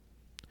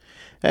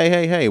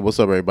Hey, what's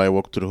up, everybody?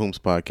 Welcome to the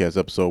Whomst podcast,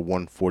 episode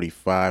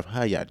 145.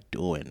 How y'all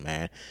doing,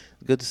 man?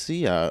 Good to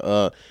see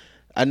y'all.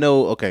 I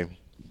know, okay,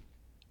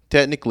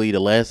 technically, the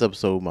last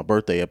episode, my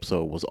birthday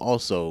episode, was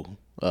also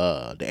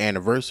the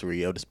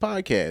anniversary of this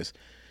podcast.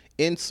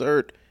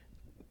 Insert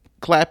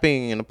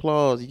clapping and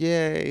applause.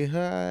 Yay,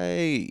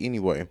 hi.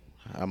 Anyway,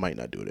 I might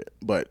not do that,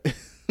 but,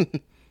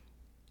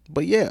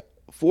 but yeah,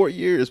 4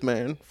 years,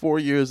 man. 4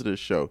 years of this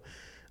show.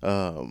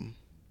 Um,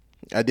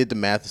 I did the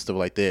math and stuff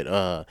like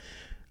that.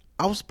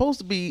 I was supposed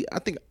to be, I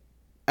think,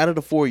 out of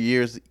the 4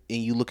 years,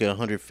 and you look at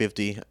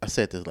 150. I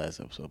said this last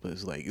episode, but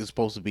it's like it's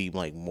supposed to be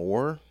like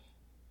more,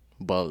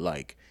 but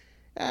like,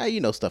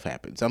 stuff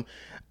happens.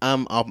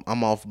 I'm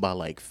off by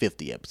like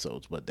 50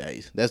 episodes, but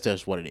that's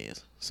just what it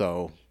is.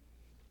 So,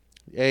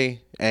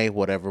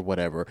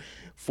 whatever.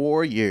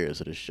 4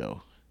 years of the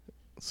show.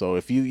 So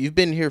if you've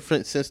been here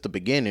since the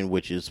beginning,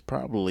 which is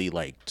probably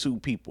like two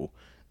people,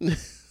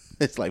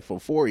 it's like for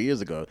 4 years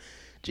ago.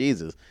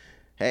 Jesus,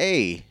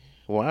 hey,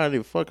 why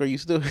the fuck are you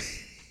still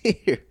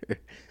here?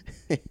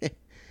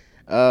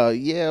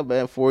 Yeah,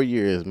 man, 4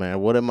 years,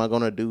 man. What am I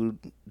gonna do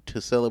to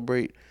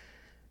celebrate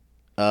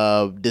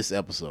this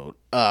episode?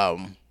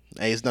 Hey,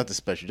 it's nothing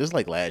special. Just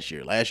like last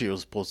year. Last year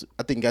was supposed to.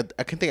 I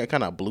can think I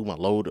kind of blew my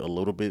load a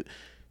little bit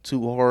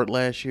too hard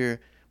last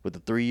year with the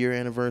 3 year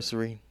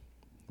anniversary.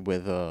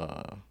 With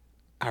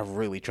I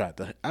really tried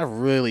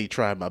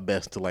my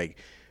best to like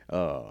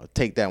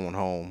take that one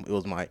home. It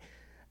was my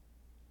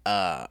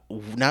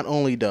not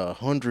only the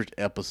 100th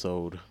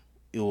episode,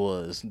 it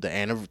was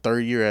the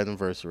third year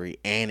anniversary,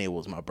 and it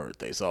was my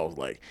birthday. So I was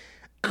like,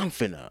 I'm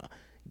finna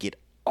get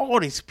all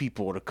these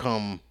people to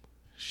come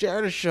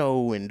share the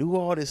show and do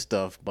all this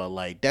stuff. But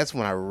like, that's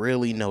when I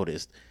really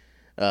noticed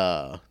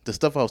the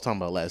stuff I was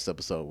talking about last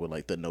episode with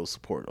like the no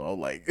support. I was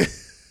like,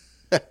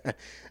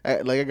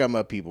 I got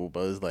my people,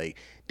 but it's like,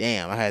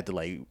 damn, I had to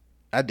like,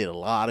 I did a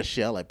lot of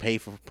shit. I like pay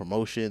for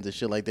promotions and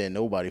shit like that.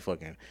 Nobody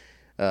fucking.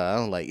 I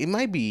don't like. It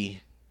might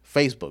be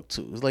Facebook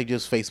too. It's like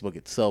just Facebook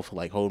itself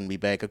like holding me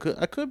back.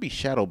 I could be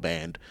shadow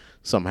banned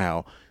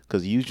somehow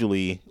because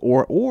usually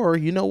or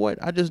you know what?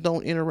 I just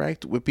don't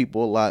interact with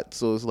people a lot.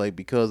 So it's like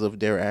because of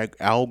their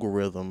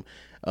algorithm,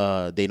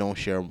 they don't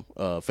share.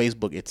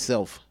 Facebook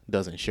itself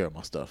doesn't share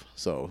my stuff.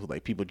 So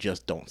like people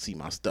just don't see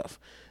my stuff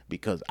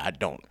because I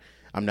don't.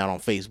 I'm not on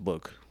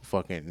Facebook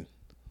fucking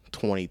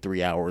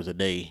 23 hours a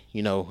day.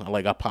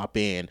 Like I pop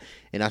in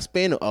and I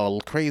spend a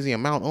crazy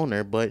amount on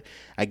there, but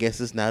I guess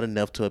it's not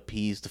enough to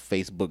appease the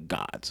Facebook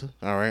gods.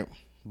 All right.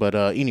 But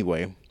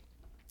anyway,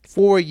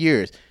 4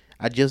 years.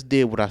 I just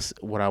did what I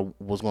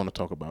was going to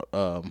talk about.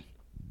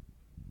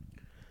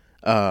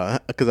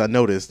 Because I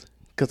noticed,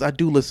 because I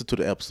do listen to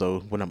the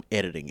episode when I'm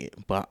editing it,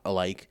 but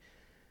like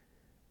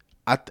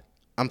I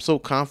I'm so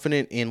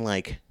confident in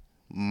like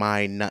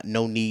my not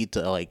no need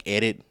to like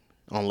edit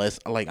unless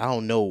like I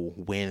don't know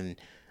when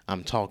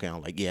I'm talking.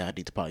 I'm like, yeah, I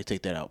need to probably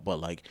take that out. But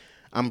like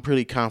I'm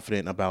pretty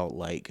confident about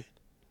like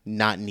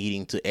not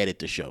needing to edit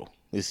the show.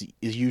 It's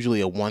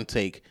usually a one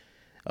take,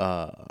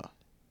 uh,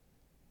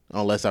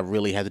 unless I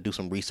really had to do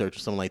some research or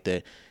something like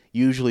that.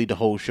 Usually the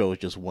whole show is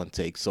just one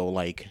take. So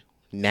like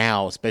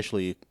now,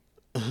 especially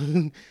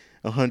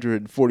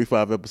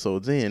 145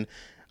 episodes in,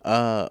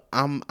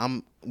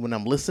 I'm when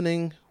I'm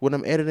listening, when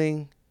I'm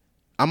editing,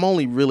 I'm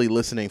only really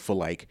listening for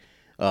like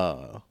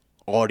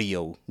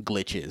audio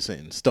glitches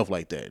and stuff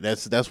like that.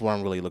 That's what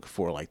I'm really looking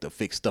for, like to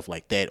fix stuff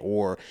like that,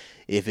 or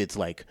if it's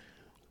like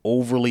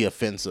overly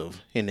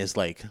offensive and it's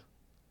like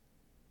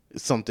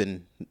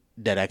something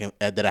that I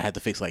have to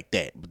fix like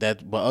that.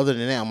 But other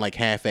than that, I'm like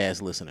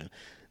half-ass listening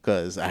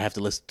because I have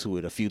to listen to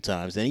it a few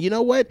times. And you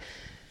know what?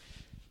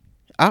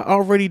 I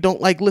already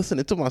don't like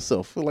listening to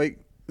myself. Like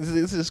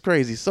this is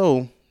crazy.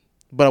 So,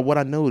 but what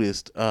I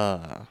noticed,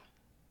 for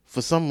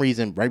some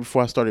reason, right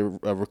before I started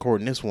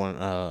recording this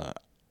one,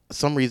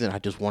 some reason I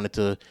just wanted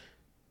to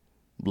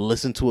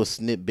listen to a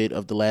snippet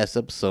of the last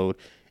episode,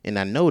 and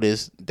I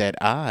noticed that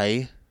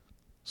I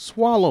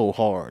swallow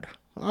hard.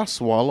 I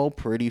swallow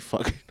pretty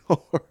fucking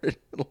hard.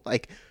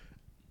 Like,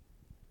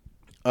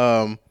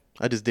 I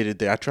just did it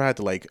there. I'm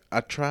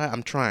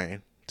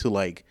trying to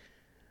like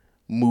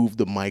move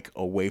the mic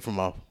away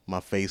from my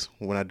face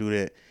when I do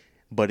that.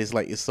 But it's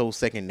like it's so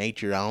second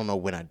nature. I don't know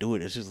when I do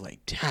it. It's just like,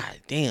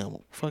 God damn,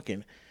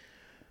 fucking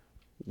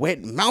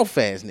wet mouth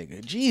ass nigga.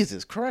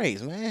 Jesus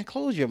Christ, man,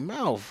 close your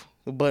mouth.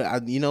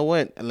 But you know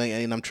what? Like,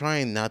 and I'm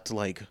trying not to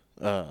like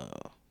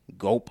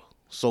gulp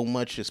so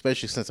much,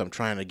 especially since I'm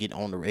trying to get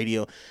on the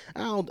radio.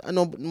 I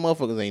know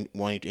motherfuckers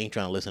ain't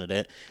trying to listen to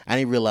that. I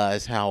didn't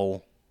realize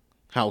how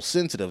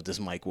sensitive this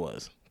mic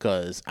was,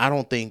 cause I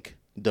don't think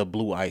the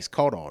blue ice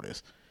caught all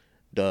this.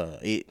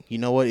 You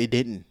know what? It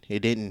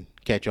didn't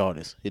catch all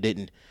this. It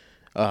didn't.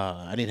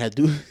 I didn't have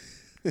to do.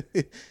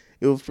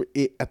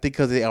 I think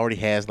because it already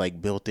has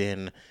like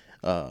built-in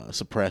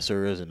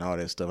suppressors and all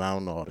that stuff. I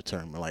don't know all the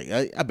term. Like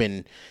I've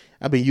been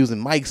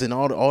using mics and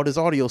all this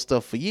audio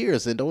stuff for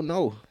years and don't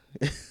know.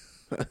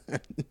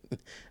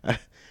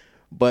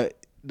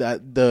 But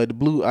the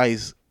blue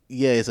ice,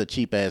 yeah, it's a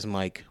cheap ass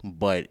mic,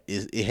 but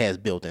it has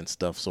built-in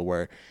stuff. So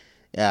where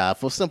Yeah,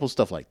 for simple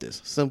stuff like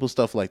this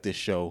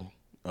show,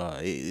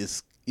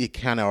 it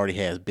kind of already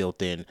has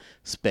built-in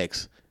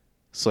specs,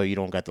 so you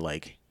don't got to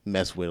like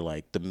mess with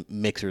like the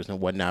mixers and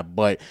whatnot.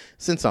 But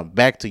since I'm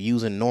back to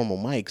using normal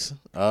mics,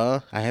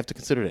 I have to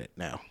consider that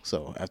now.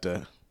 So I have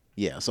to,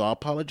 yeah. So I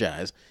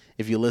apologize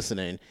if you're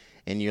listening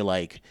and you're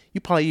like,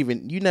 you probably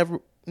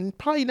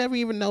never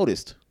even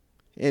noticed,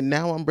 and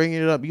now I'm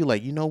bringing it up. You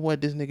like, you know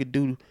what this nigga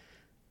do?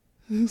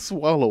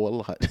 Swallow a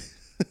lot.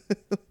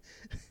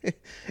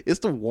 It's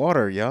the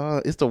water,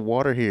 y'all. It's the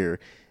water here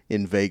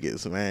in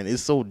Vegas, man.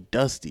 It's so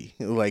dusty.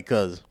 Like,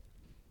 cause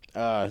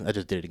I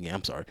just did it again.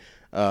 I'm sorry.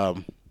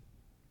 Um,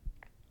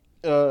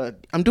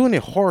 I'm doing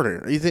it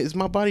harder. Is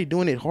my body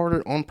doing it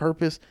harder on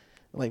purpose?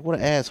 Like, what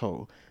an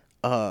asshole.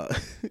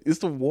 It's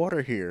the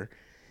water here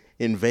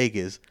in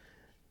Vegas.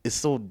 It's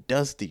so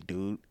dusty,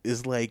 dude.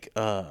 It's like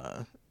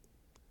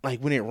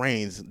when it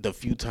rains, the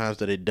few times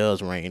that it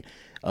does rain,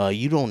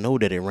 you don't know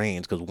that it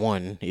rains because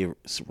one, it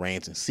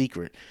rains in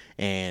secret,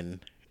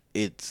 and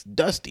it's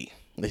dusty.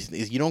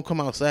 You don't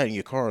come outside and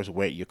your car is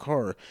wet. Your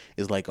car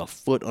is like a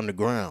foot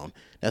underground.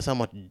 That's how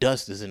much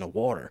dust is in the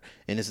water,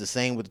 and it's the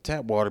same with the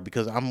tap water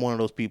because I'm one of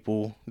those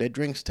people that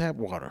drinks tap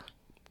water.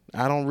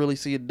 I don't really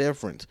see a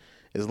difference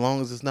as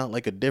long as it's not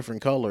like a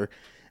different color.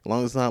 As long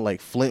as it's not like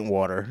Flint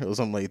water or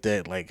something like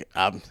that, like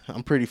I'm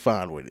pretty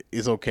fine with it.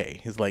 It's okay.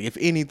 It's like if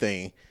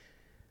anything,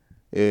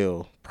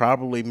 it'll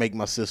probably make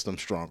my system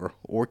stronger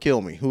or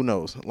kill me. Who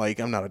knows? Like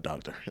I'm not a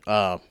doctor.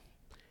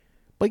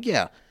 But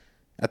yeah,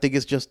 I think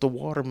it's just the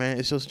water, man.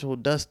 It's just so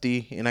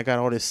dusty, and I got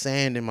all this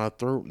sand in my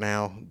throat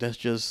now. That's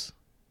just,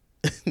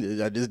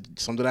 I just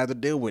something I have to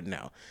deal with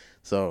now.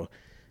 So,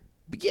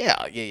 but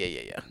yeah.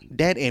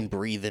 That and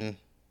breathing.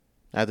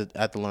 I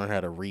had to learn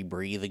how to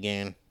rebreathe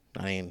again.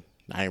 I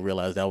didn't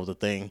realize that was a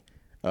thing.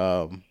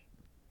 Um,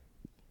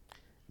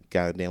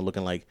 Goddamn,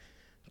 looking like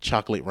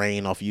chocolate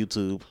rain off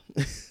YouTube.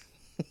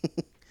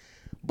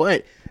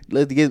 But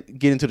let's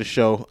get into the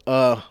show.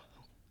 I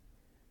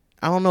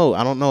don't know.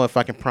 I don't know if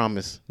I can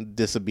promise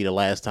this will be the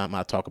last time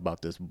I talk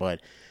about this,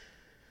 but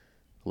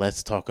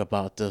let's talk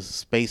about the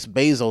space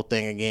Bezos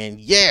thing again.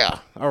 Yeah.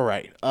 All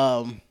right.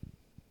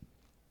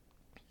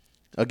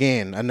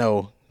 Again, I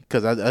know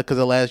because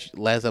the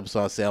last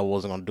episode I said I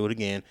wasn't gonna do it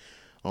again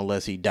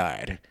unless he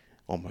died.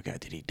 Oh my God,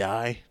 did he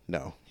die?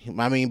 No.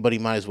 I mean, but he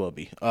might as well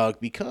be.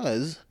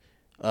 Because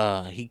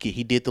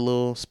he did the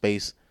little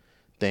space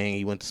thing.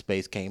 He went to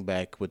space, came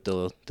back with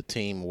the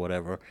team or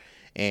whatever,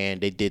 and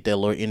they did that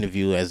little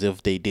interview as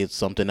if they did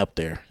something up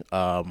there.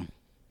 And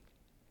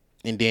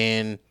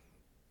then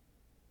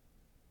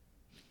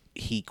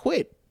he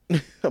quit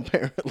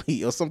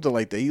apparently or something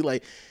like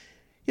that.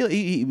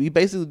 He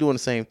basically doing the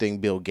same thing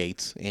Bill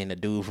Gates and the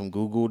dude from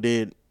Google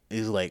did.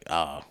 He's like,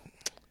 all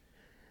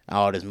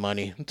this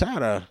money.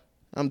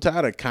 I'm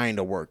tired of kind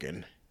of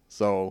working.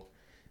 So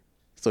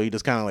he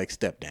just kind of like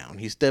stepped down.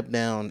 He stepped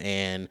down,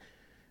 and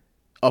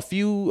a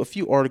few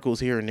articles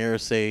here and there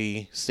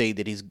say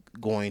that he's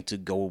going to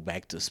go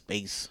back to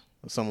space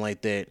or something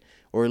like that,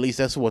 or at least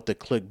that's what the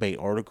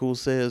clickbait article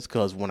says.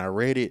 Because when I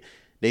read it,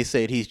 they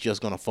said he's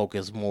just gonna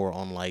focus more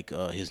on like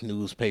his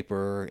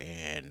newspaper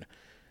and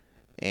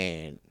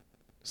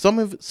some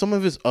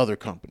of his other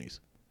companies.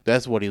 They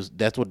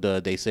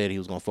said he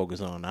was gonna focus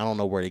on. I don't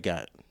know where they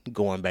got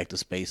going back to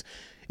space.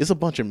 It's a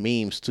bunch of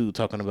memes too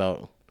talking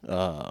about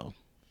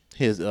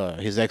his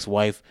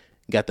ex-wife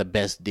got the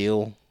best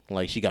deal.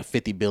 Like she got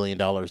 $50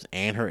 billion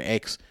and her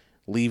ex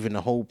leaving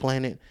the whole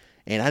planet.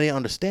 And I didn't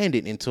understand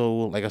it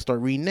until like I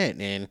started reading that.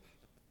 And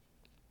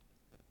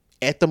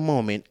at the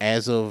moment,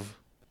 as of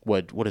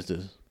what is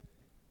this?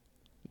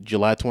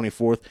 July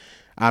 24th,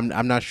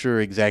 I'm not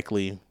sure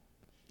exactly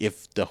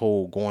if the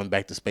whole going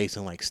back to space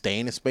and like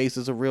staying in space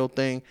is a real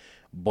thing,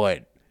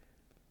 but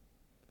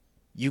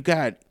you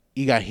got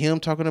him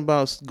talking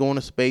about going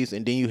to space,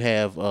 and then you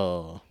have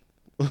I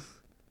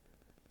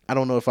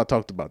don't know if I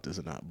talked about this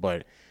or not,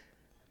 but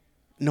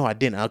no, I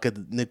didn't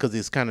because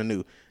it's kind of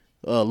new.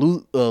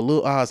 Lil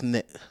Oz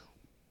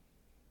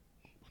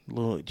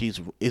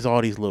jeez, it's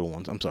all these little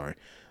ones. I'm sorry.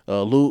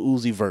 Lil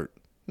Uzi Vert.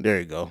 There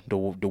you go.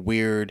 The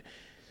weird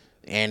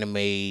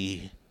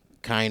anime,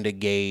 kind of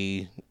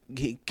gay,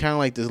 kind of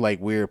like this like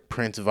weird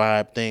Prince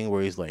vibe thing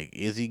where he's like,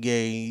 is he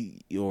gay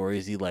or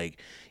is he like?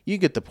 You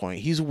get the point.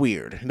 He's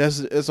weird.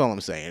 That's all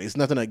I'm saying. It's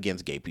nothing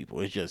against gay people.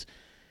 It's just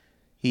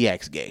he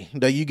acts gay.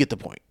 You get the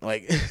point.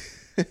 Like,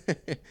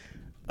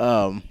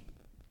 um,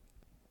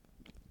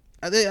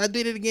 I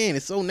did it again.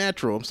 It's so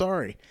natural. I'm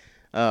sorry.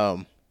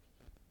 But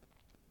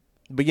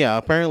yeah,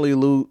 apparently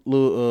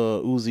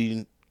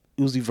Uzi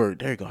Vert.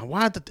 There you go.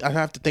 I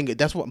have to think?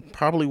 That's what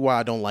probably why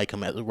I don't like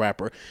him as a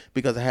rapper,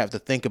 because I have to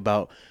think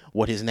about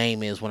what his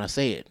name is when I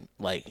say it.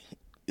 Like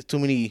it's too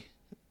many.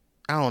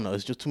 I don't know.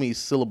 It's just too many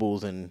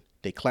syllables and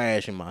they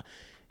clash, and my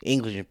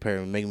English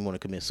impairment make me want to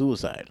commit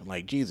suicide.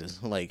 Like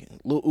Jesus. Like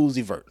Lil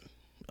Uzi Vert.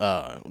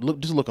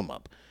 Just look him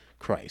up.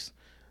 Christ.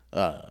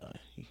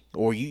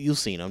 Or you've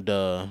seen him.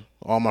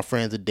 All My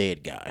Friends Are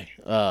Dead guy.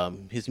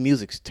 His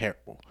music's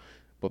terrible,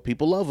 but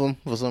people love him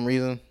for some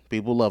reason.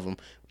 People love him.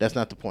 That's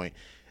not the point.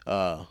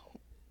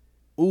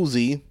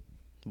 Uzi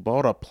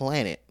bought a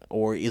planet,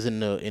 or is in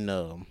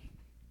the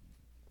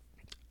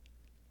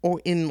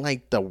or in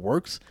like the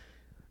works.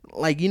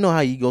 Like, you know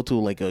how you go to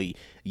like a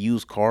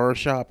used car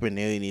shop, and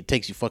then it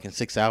takes you fucking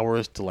 6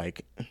 hours to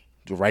like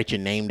to write your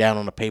name down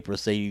on the paper,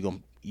 say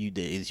you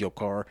is your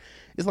car.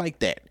 It's like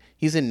that.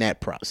 He's in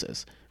that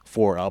process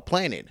for a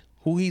planet.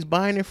 Who he's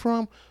buying it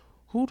from?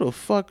 Who the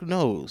fuck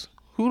knows?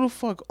 Who the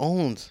fuck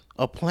owns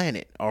a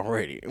planet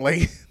already?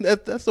 Like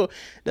that's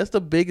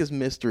the biggest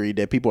mystery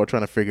that people are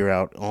trying to figure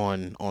out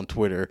on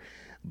Twitter.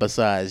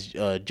 Besides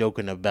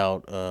joking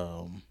about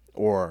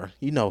or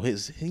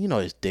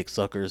his dick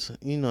suckers,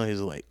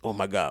 he's like, oh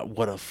my god,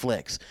 what a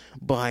flex,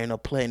 buying a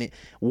planet.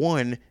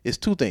 One is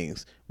two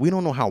things: we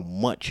don't know how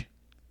much.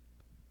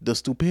 The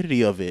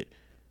stupidity of it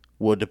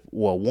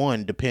will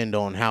one depend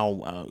on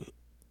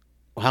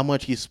how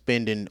much he's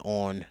spending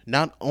on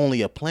not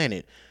only a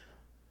planet,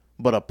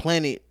 but a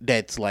planet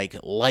that's like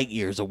light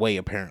years away.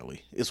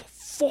 Apparently, it's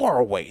far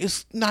away.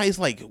 It's not. It's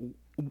like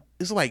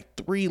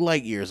 3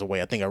 light years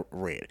away. I think I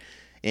read,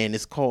 and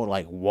it's called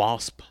like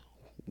Wasp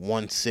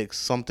 16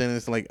 something.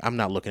 It's like, I'm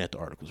not looking at the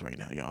articles right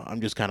now, y'all.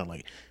 I'm just kind of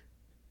like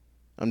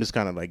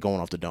going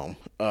off the dome.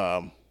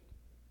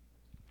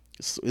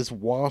 It's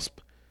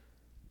Wasp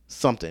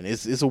something.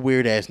 It's a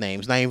weird ass name.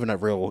 It's not even a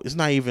real. It's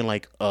not even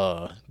like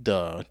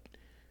the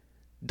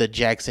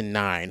Jackson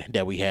 9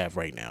 that we have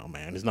right now,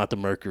 man. It's not the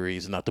Mercury,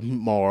 it's not the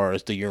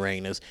Mars, the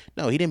Uranus.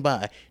 No, he didn't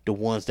buy the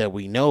ones that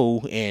we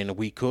know and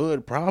we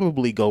could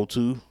probably go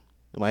to.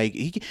 Like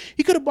he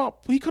could have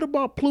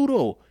bought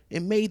Pluto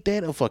and made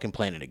that a fucking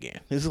planet again.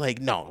 It's like,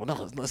 no,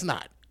 let's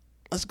not.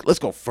 Let's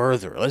go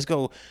further.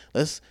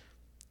 Let's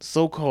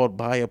so-called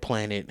buy a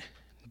planet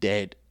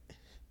that,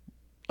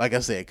 like I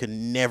said, could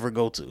never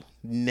go to.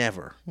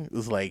 Never.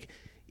 It's like,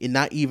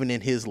 not even in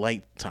his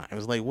lifetime.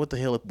 It's like, what the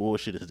hell of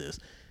bullshit is this?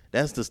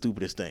 That's the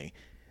stupidest thing.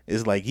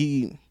 It's like,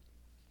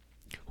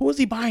 who is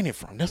he buying it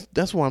from?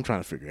 That's what I'm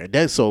trying to figure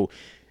out. So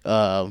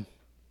I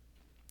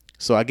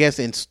guess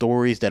in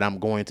stories that I'm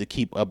going to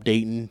keep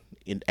updating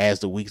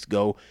as the weeks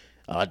go,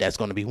 that's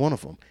going to be one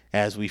of them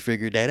as we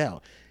figure that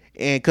out.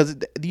 And because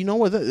you know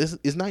what,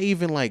 it's not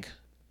even like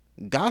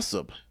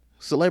gossip,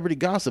 celebrity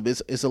gossip.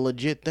 It's a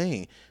legit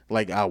thing.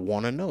 Like, I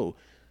want to know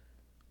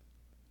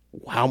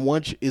how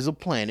much is a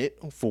planet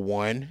for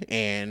one,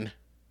 and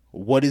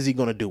what is he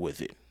going to do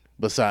with it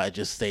besides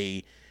just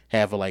say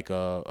have like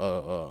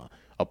a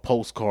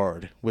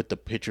postcard with the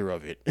picture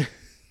of it.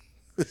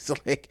 It's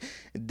like,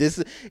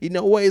 this,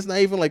 what? It's not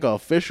even like an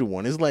official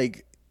one. It's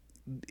like,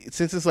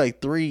 since it's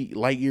like 3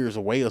 light years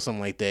away or something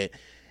like that.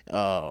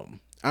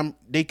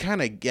 They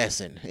kind of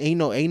guessing. Ain't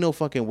no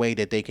fucking way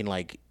that they can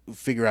like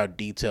figure out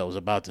details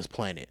about this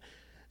planet.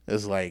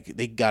 It's like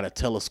they got a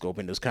telescope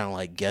and it's kind of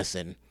like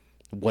guessing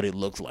what it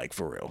looks like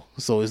for real.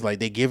 So it's like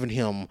they giving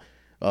him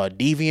a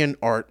deviant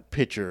art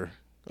picture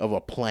of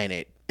a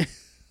planet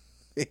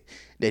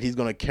that he's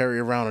gonna carry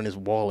around in his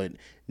wallet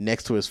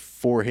next to his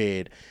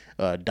forehead,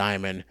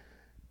 diamond,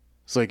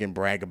 so he can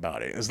brag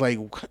about it. It's like,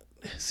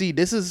 see,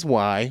 this is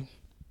why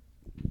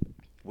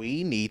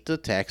we need to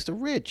tax the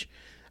rich.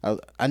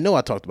 I know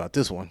I talked about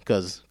this one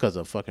because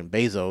of fucking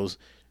Bezos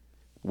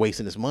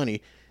wasting his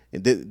money.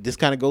 And this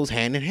kind of goes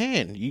hand in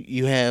hand.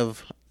 You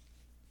have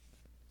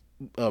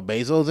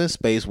Bezos in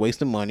space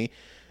wasting money.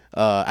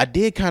 I'm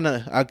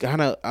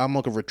gonna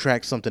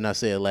retract something I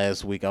said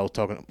last week. I was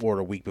talking, or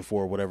the week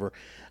before, or whatever.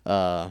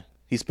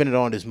 He spent it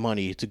on his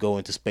money to go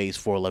into space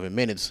for 11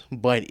 minutes.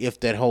 But if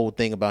that whole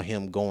thing about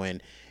him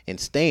going and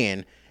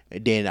staying,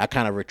 then I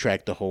kind of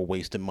retract the whole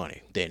wasted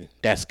money. Then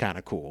that's kind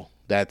of cool.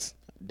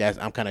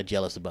 I'm kind of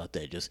jealous about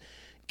that. Just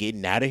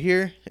getting out of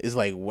here is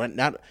like, what?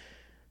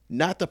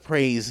 Not to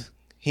praise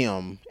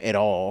him at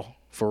all,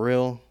 for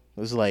real.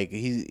 It's like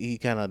he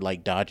kind of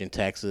like dodging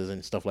taxes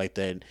and stuff like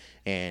that,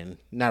 and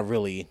not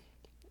really.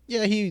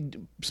 Yeah, he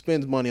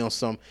spends money on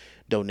some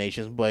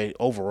donations, but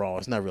overall,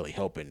 it's not really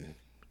helping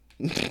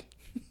the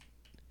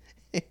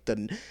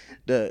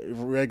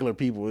regular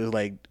people. Is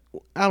like,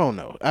 I don't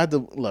know.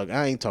 Look.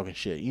 I ain't talking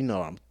shit.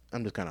 I'm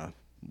just kind of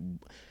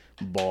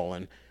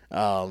balling.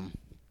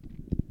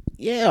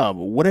 Yeah,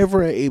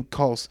 whatever it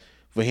costs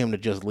for him to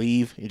just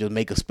leave and just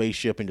make a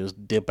spaceship and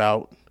just dip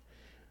out.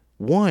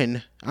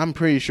 One, I'm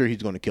pretty sure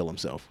he's going to kill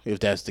himself if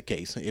that's the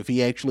case. If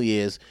he actually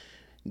is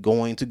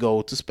going to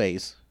go to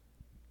space,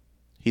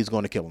 he's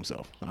going to kill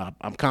himself.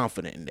 I'm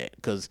confident in that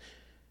because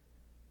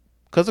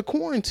of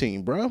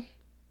quarantine, bro.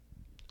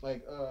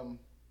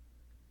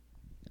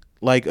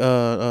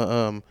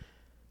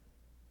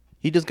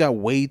 He just got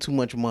way too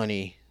much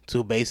money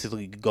to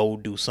basically go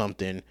do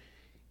something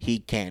he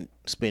can't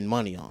spend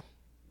money on.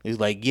 He's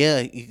like,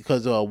 yeah,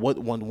 because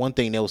one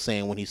thing they were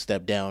saying when he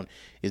stepped down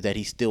is that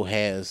he still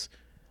has,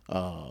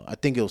 I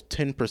think it was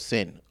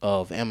 10%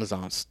 of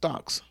Amazon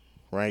stocks,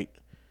 right?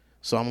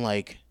 So I'm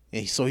like,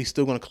 so he's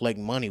still going to collect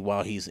money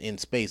while he's in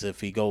space if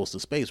he goes to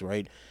space,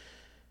 right?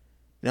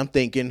 And I'm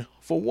thinking,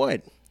 for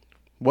what?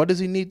 What does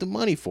he need the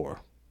money for?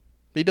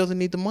 He doesn't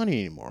need the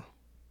money anymore.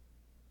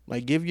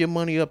 Like, give your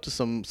money up to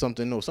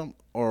something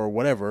or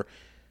whatever.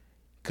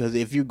 Because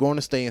if you're going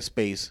to stay in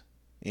space,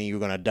 and you're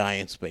gonna die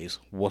in space,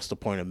 what's the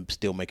point of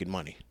still making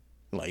money?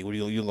 Like,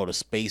 you go to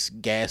space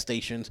gas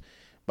stations,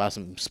 buy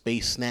some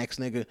space snacks,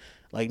 nigga?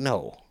 Like,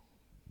 no,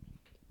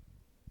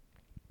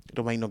 it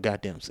don't make no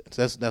goddamn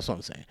sense. That's what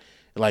I'm saying.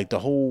 Like, the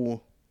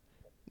whole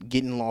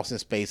getting lost in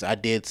space, I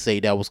did say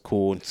that was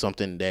cool and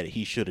something that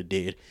he should have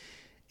did,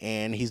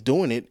 and he's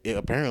doing it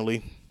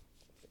apparently.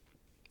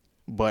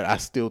 But I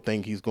still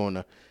think he's going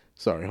to.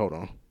 Sorry, hold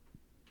on.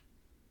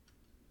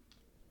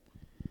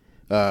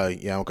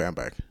 Yeah, okay, I'm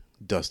back.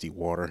 Dusty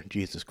water,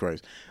 Jesus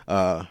Christ.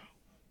 I,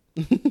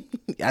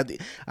 I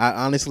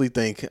honestly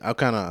think I'm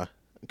kind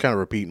of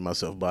repeating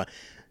myself, but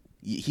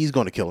he's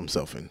going to kill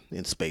himself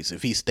in space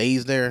if he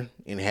stays there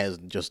and has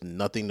just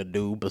nothing to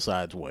do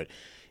besides what.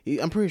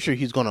 I'm pretty sure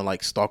he's going to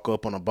like stock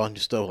up on a bunch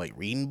of stuff like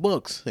reading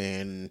books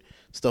and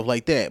stuff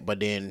like that. But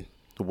then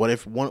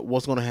what's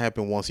going to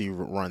happen once he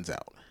runs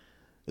out?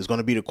 It's going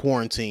to be the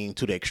quarantine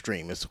to the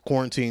extreme. It's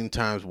quarantine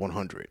times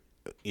 100.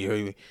 You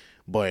hear me?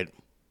 But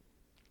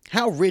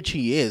how rich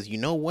he is, you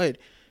know what?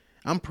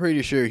 I'm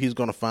pretty sure he's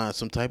going to find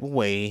some type of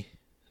way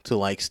to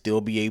like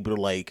still be able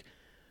to like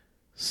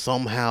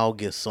somehow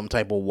get some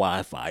type of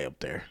Wi-Fi up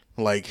there.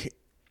 Like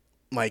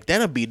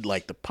that'll be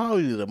like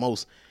probably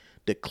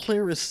the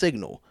clearest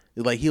signal.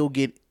 Like he'll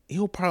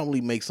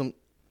probably make some,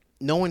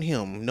 knowing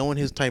him, knowing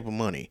his type of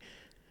money,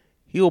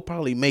 he'll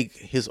probably make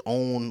his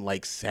own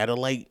like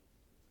satellite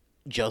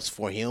just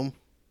for him.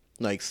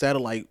 Like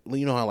satellite,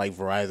 you know how like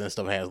Verizon and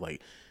stuff has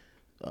like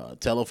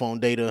telephone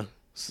data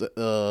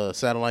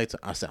satellites.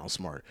 I sound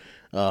smart.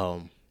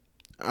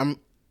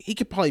 He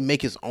could probably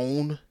make his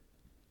own,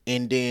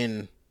 and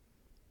then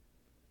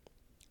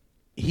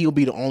he'll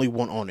be the only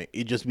one on it.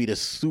 It just be the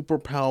super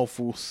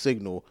powerful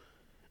signal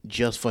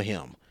just for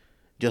him,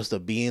 just to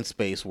be in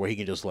space where he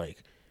can just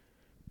like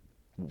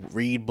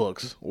read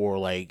books or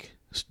like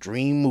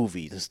stream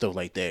movies and stuff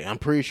like that. I'm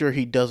pretty sure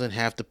he doesn't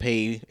have to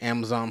pay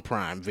Amazon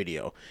Prime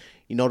Video.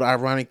 You know, the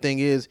ironic thing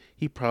is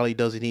he probably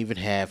doesn't even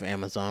have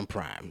Amazon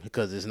Prime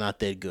because it's not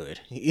that good.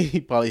 He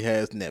probably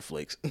has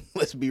Netflix.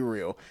 Let's be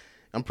real.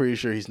 I'm pretty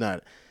sure he's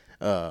not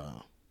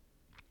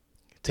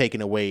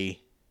taking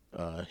away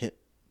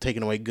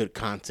good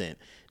content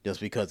just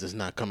because it's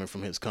not coming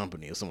from his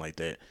company or something like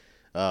that.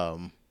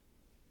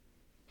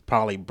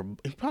 Probably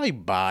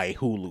buy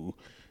Hulu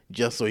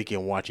just so he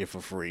can watch it for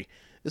free.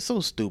 It's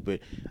so stupid.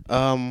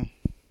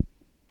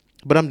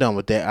 But I'm done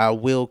with that. I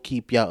will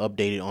keep y'all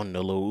updated on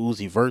the Lil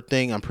Uzi Vert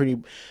thing. I'm pretty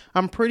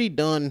much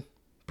done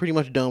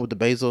with the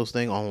Bezos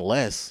thing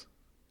unless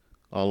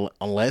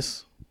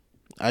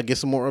I get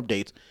some more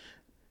updates.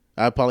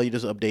 I'll probably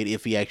just update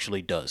if he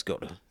actually does go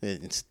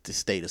to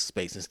state of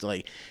space and stuff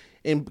like,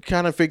 and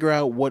kind of figure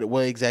out what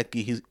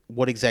exactly he's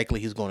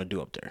going to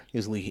do up there.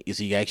 Is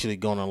he actually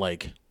going to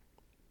like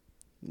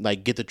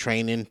get the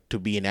training to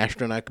be an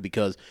astronaut?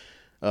 Because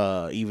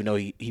even though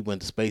he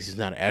went to space, he's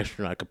not an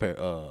astronaut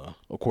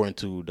according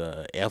to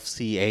the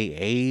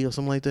FCAA or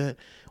something like that,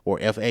 or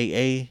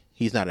FAA.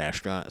 He's not an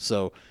astronaut.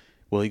 So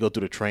will he go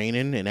through the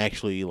training and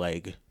actually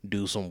like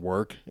do some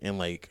work and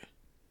like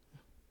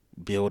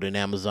build an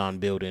Amazon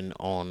building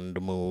on the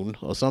moon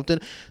or something?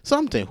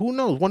 Who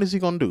knows? What is he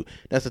gonna do?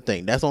 That's the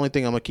thing. That's the only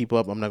thing I'm gonna keep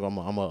up. I'm gonna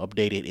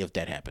update it if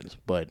that happens.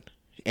 But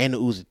and the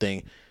Uzi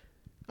thing,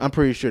 I'm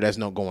pretty sure that's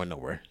not going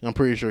nowhere. I'm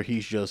pretty sure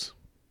he's just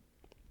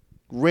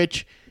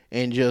rich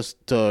and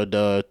just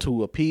to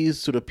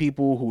appease to the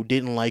people who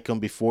didn't like him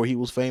before he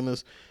was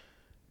famous,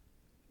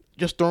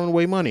 just throwing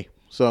away money.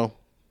 So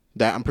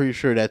that, I'm pretty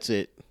sure that's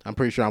it. I'm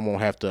pretty sure I won't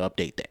have to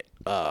update that.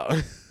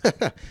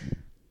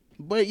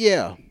 But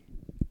yeah.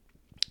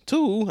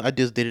 Two, I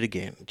just did it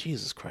again.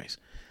 Jesus Christ.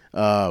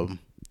 Let's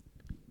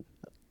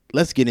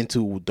get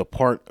into the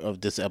part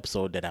of this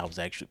episode that I was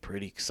actually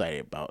pretty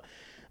excited about.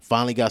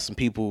 Finally got some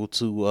people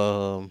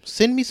to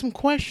send me some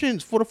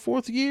questions for the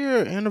 4th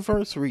year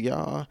anniversary,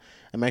 y'all.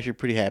 I'm actually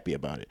pretty happy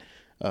about it.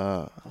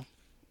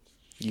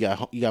 You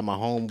got my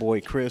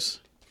homeboy Chris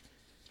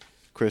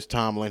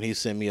Tomlin. He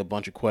sent me a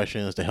bunch of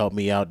questions to help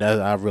me out.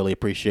 I really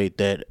appreciate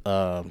that.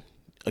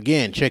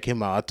 Again, check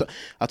him out.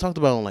 I talked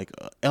about him like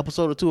an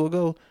episode or two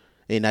ago,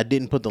 and I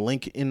didn't put the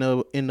link in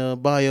the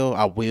bio.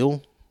 I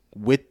will.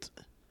 Why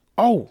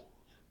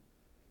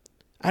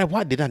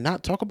did I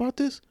not talk about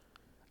this?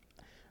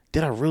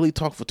 Did I really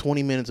talk for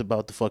 20 minutes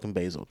about the fucking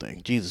Bezos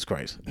thing? Jesus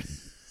Christ.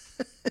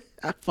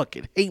 I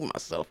fucking hate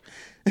myself.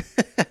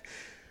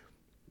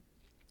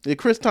 Yeah,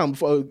 Chris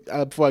Tomlin,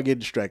 before I get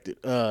distracted,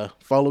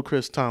 follow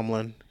Chris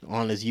Tomlin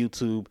on his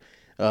YouTube.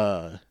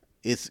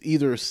 It's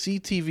either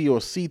CTV or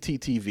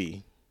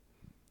CTTV.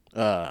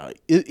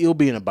 It'll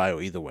be in the bio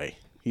either way.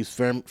 He's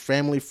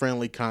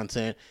family-friendly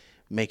content,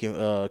 making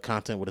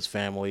content with his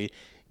family,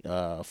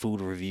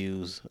 food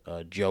reviews,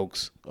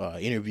 jokes,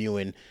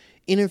 interviewing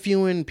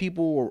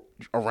people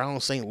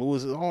around St.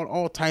 Louis,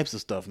 all types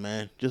of stuff,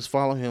 man. Just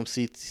follow him,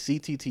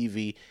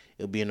 CTTV.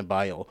 It'll be in the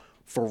bio.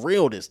 For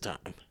real this time.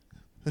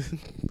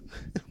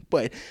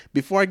 But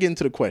before I get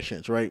into the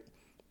questions, right?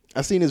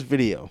 I seen this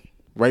video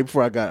right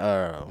before I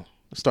got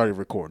started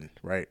recording,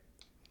 right?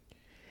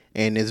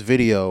 And this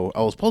video,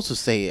 I was supposed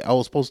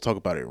to talk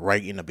about it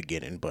right in the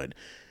beginning, but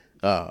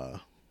Uh,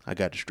 I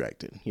got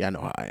distracted. Yeah, I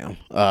know how I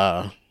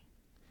am.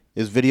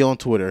 This video on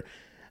Twitter.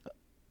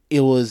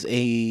 It was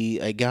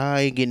a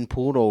guy getting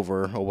pulled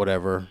over or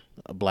whatever,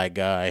 a black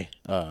guy,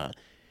 and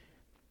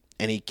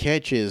he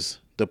catches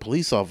the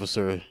police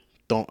officer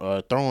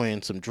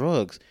throwing some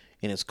drugs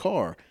in his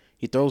car.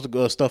 He throws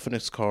the stuff in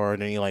his car,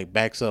 and then he like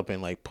backs up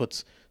and like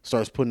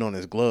starts putting on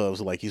his gloves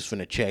like he's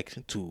finna check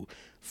to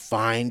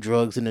find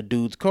drugs in the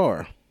dude's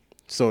car.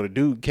 So the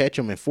dude catch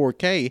him in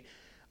 4K,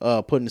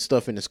 putting the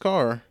stuff in his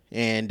car,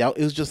 and it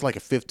was just like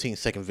a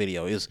 15-second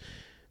video. It's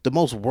the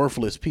most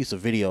worthless piece of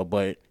video,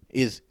 but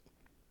it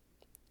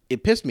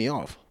pissed me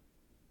off.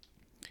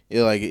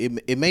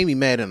 It made me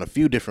mad in a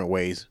few different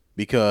ways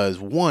because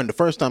one, the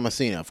first time I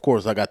seen it, of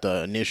course, I got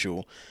the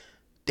initial,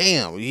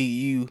 damn,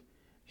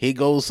 here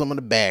goes some of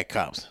the bad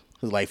cops.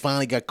 It's like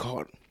finally got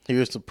caught.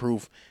 Here's the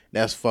proof.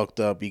 That's fucked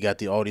up. You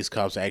got all these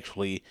cops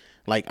actually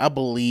like I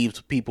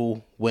believed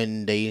people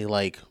when they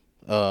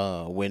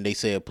when they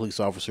said police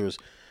officers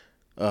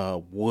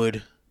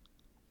would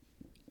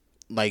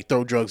like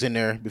throw drugs in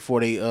there before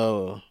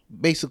they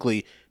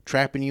basically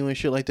trapping you and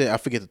shit like that. I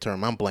forget the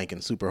term. I'm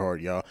blanking super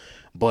hard, y'all.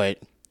 But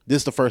this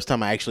is the first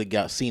time I actually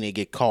seen it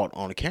get caught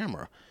on the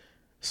camera.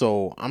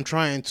 So I'm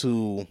trying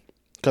to,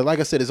 cause like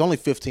I said, it's only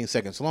 15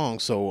 seconds long.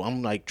 So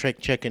I'm like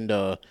checking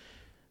the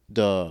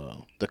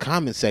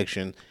comment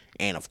section,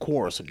 and of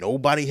course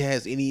nobody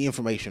has any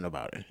information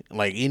about it.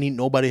 Like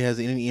nobody has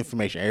any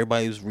information.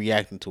 Everybody's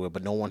reacting to it,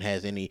 but no one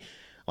has any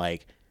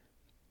like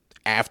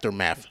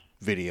aftermath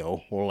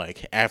video or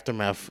like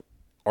aftermath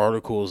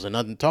articles and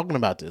nothing talking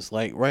about this.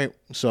 Like right,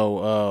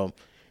 so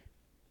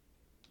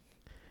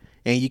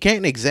and you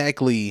can't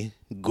exactly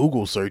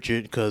Google search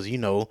it because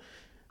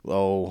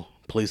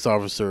police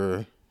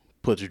officer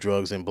puts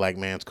drugs in black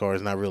man's car.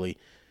 It's not really,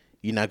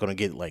 you're not gonna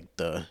get like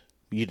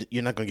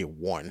you're not gonna get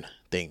one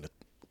thing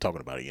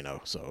talking about it.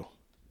 So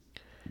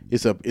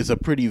it's a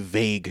pretty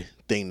vague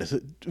thing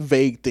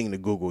to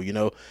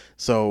Google.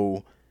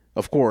 So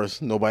of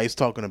course nobody's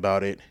talking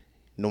about it.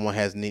 No one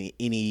has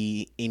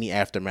any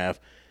aftermath.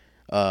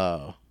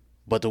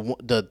 But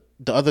the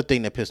other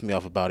thing that pissed me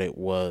off about it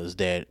was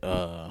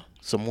that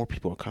some more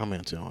people are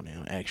commenting on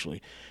it.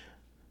 Actually,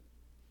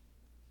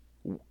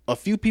 a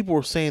few people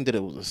were saying that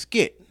it was a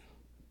skit.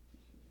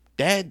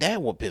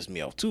 That what pissed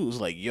me off too.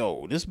 It's like,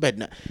 yo, this better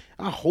not.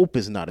 I hope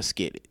it's not a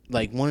skit.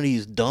 Like one of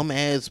these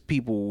dumbass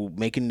people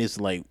making this,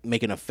 like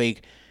making a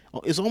fake.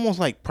 It's almost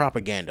like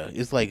propaganda.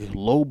 It's like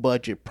low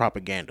budget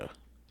propaganda.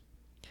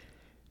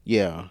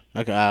 Yeah,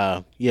 like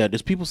yeah.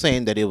 There's people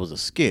saying that it was a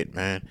skit,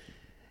 man,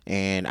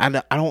 and I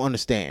don't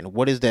understand.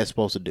 What is that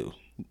supposed to do?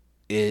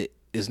 It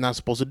is not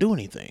supposed to do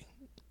anything.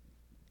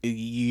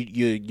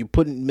 You're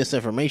putting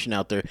misinformation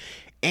out there,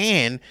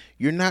 and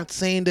you're not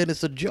saying that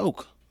it's a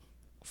joke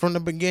from the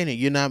beginning.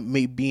 You're not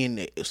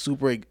being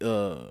super.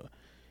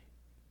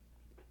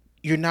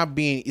 You're not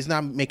being. It's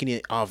not making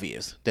it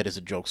obvious that it's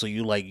a joke. So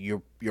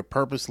you're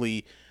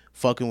purposely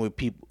fucking with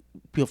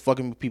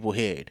fucking with people's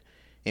head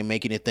and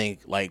making it think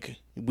like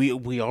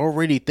we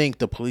already think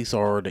the police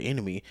are the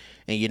enemy,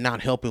 and you're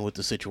not helping with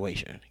the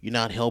situation. You're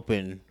not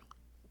helping,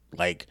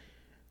 like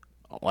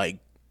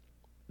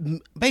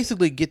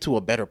basically get to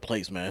a better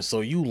place, man.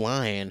 So you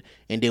lying,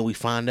 and then we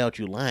find out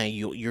you lying.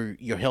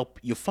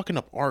 You're fucking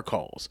up our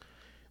cause.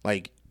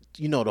 Like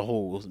the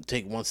whole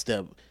take one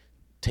step,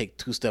 take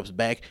two steps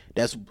back.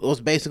 That's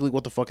basically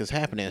what the fuck is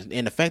happening.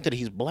 And the fact that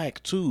he's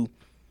black too,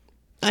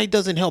 it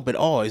doesn't help at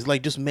all. It's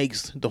like just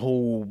makes the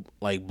whole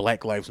like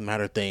Black Lives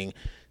Matter thing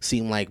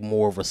seem like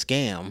more of a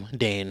scam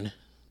than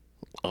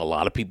a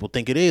lot of people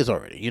think it is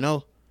already.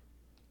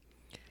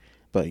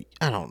 But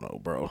I don't know,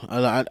 bro.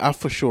 I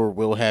for sure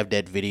will have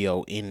that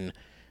video in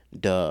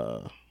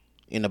the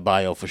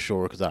bio for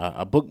sure because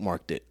I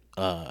bookmarked it.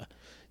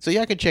 So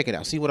y'all can check it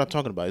out. See what I'm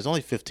talking about. It's only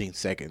 15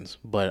 seconds,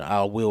 but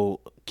I will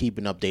keep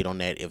an update on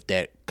that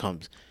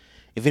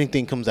if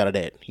anything comes out of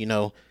that.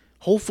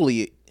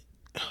 Hopefully,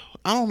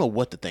 I don't know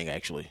what to think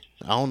actually.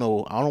 I don't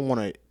know. I don't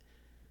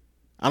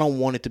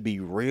want it to be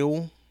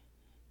real.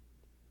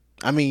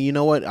 I mean, you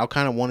know what? I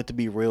kind of want it to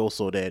be real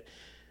so that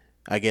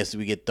I guess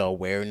we get the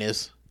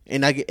awareness.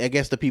 And I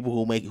guess the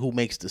people who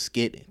makes the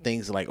skit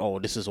things like, oh,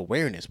 this is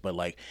awareness, but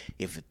like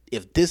if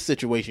this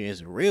situation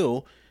isn't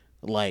real,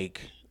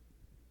 like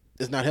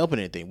it's not helping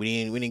anything.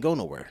 We didn't go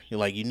nowhere.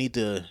 Like you need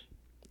to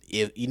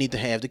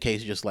have the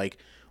case just like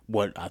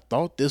what I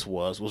thought this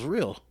was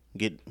real.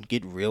 Get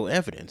real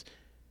evidence.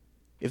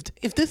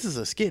 If this is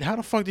a skit, how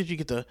the fuck did you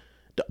get the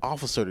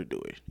officer to do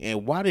it?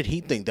 And why did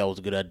he think that was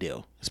a good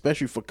idea,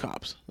 especially for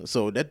cops?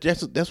 So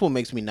that's what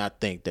makes me not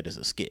think that it's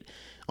a skit,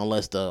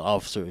 unless the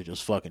officer is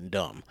just fucking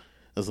dumb.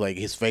 It's like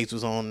his face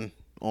was on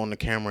the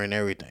camera and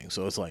everything.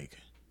 So it's like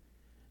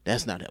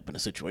that's not helping the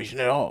situation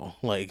at all.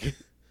 Like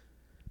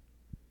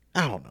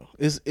I don't know.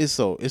 It's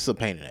a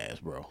pain in the ass,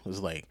 bro. It's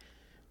like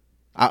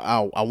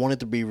I want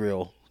it to be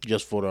real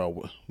just for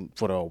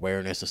the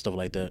awareness and stuff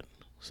like that.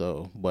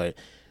 So, but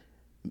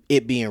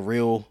it being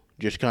real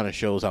just kind of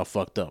shows how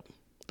fucked up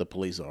the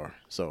police are.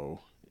 So,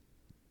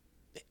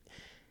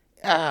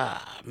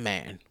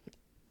 man,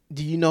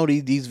 Do you know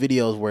these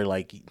videos where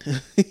like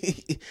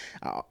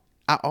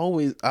I,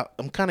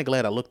 I'm kind of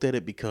glad I looked at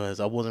it because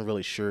I wasn't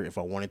really sure if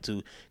I wanted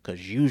to,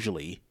 because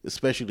usually,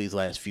 especially these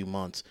last few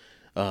months,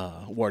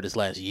 or this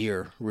last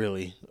year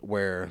really,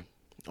 where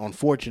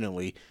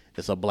unfortunately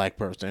it's a black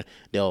person,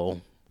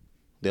 they'll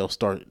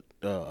start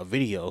a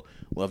video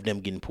of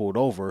them getting pulled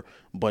over,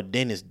 but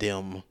then it's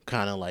them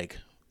kind of like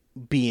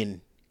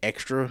being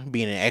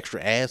being an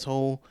extra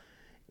asshole,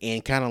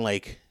 and kind of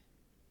like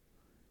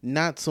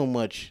not so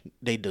much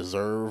they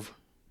deserve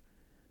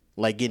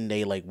like getting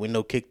they like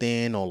window kicked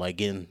in or like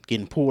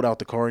getting pulled out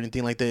the car or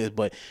anything like that,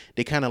 but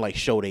they kind of like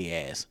show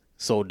their ass.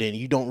 So then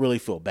you don't really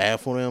feel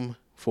bad for them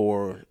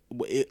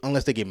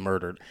unless they get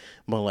murdered,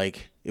 but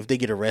like if they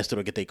get arrested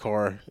or get their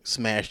car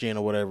smashed in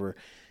or whatever,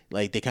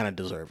 like they kind of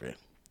deserve it.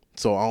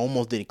 So I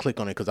almost didn't click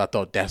on it because I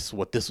thought that's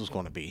what this was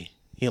going to be.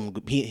 Him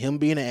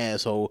being an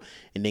asshole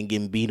and then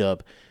getting beat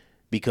up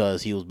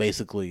because he was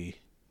basically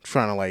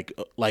trying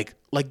to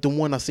like the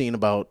one I seen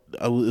about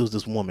it was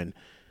this woman.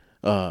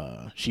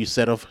 She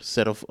set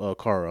a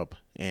car up,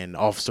 and the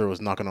officer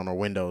was knocking on her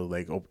window,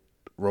 like, oh,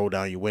 roll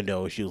down your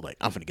window. She was like,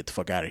 I'm finna get the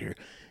fuck out of here.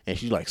 And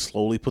she like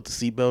slowly put the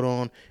seatbelt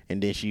on,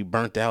 and then she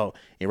burnt out.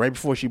 And right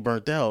before she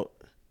burnt out,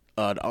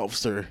 the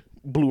officer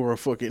blew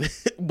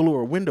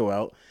her window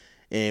out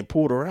and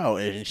pulled her out.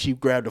 And she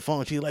grabbed the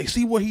phone. She's like,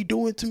 see what he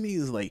doing to me?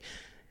 It's like,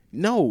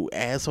 no,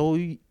 asshole,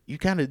 you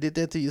kind of did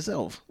that to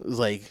yourself. It's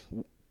like,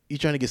 you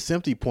trying to get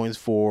sympathy points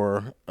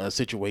for a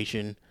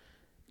situation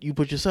you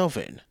put yourself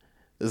in.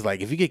 It's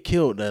like, if you get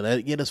killed,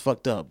 that's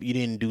fucked up. You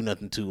didn't do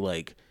nothing to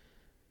like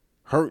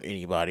hurt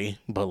anybody,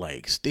 but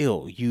like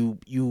still,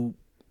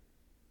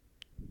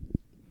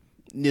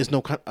 there's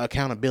no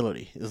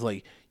accountability. It's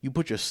like you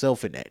put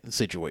yourself in that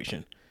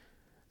situation.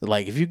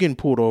 Like if you're getting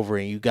pulled over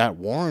and you got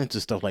warrants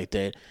and stuff like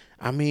that,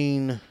 I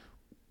mean,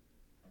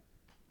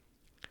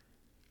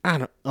 I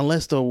don't,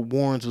 unless the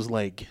warrants was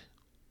like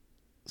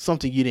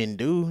something you didn't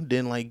do,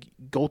 then like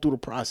go through the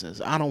process.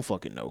 I don't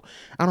fucking know.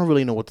 I don't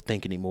really know what to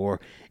think anymore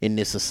in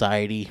this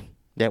society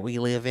that we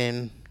live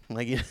in.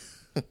 Like,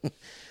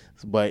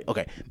 but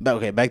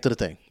okay, back to the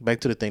thing. Back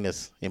to the thing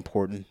that's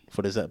important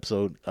for this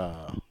episode.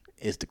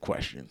 Is the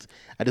questions.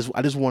 I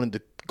just wanted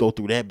to go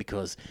through that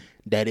because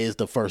that is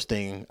the first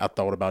thing I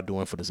thought about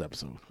doing for this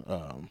episode.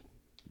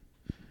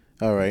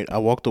 All right, I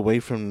walked away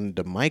from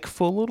the mic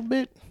for a little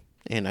bit,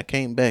 and I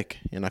came back,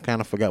 and I kind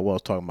of forgot what I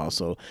was talking about.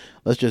 So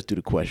let's just do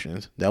the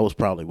questions. That was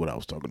probably what I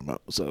was talking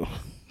about. So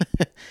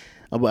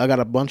I got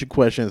a bunch of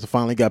questions. I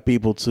finally got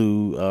people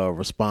to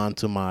respond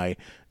to my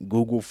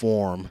Google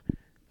form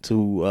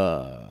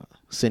to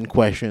send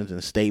questions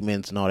and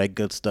statements and all that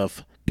good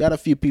stuff. Got a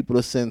few people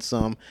to send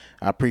some.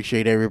 I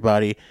appreciate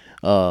everybody.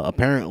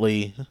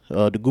 Apparently,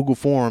 the Google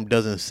form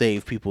doesn't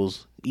save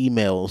people's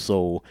emails,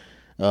 so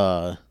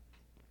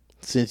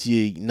since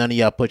none of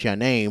y'all put your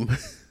name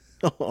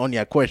on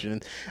your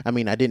questions, I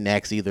mean, I didn't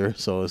ask either,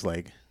 so it's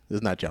like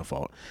it's not your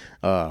fault.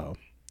 I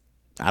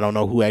don't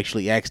know who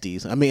actually asked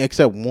these. I mean,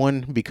 except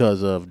one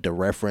because of the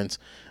reference,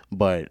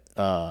 but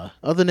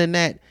other than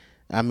that,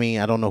 I mean,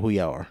 I don't know who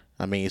y'all are.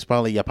 I mean,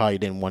 y'all probably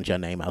didn't want your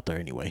name out there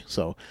anyway.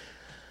 So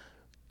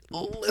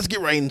let's get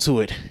right into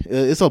it.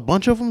 It's a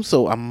bunch of them,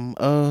 so I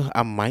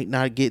might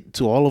not get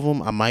to all of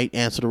them. I might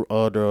answer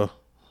the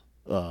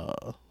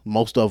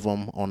most of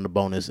them on the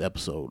bonus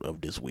episode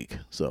of this week.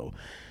 So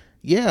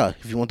yeah,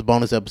 if you want the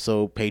bonus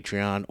episode,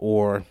 Patreon,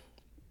 or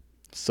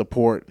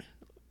support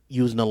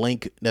using the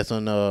link that's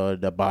on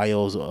the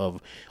bios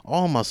of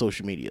all my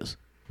social medias.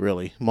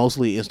 Really,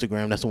 mostly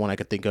Instagram. That's the one I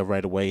could think of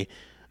right away.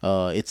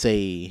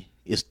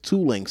 It's two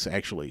links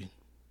actually.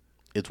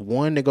 It's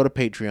one that go to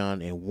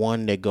Patreon and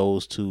one that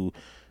goes to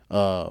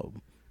Buy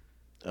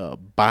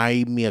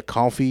Me a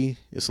Coffee.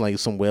 It's like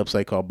some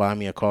website called Buy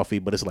Me a Coffee,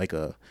 but it's like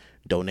a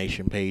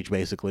donation page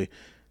basically.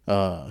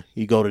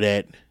 You go to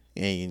that,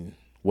 and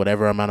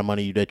whatever amount of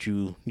money that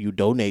you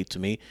donate to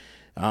me,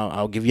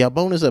 I'll give you a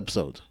bonus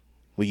episodes.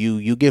 Well,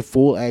 you get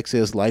full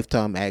access,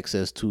 lifetime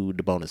access to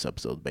the bonus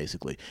episodes,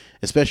 basically.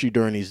 Especially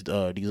during these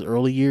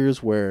early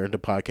years where the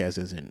podcast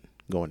isn't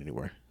going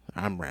anywhere.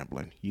 I'm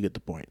rambling. You get the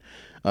point.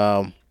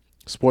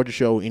 Support the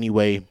show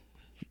anyway.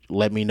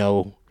 Let me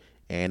know,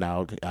 and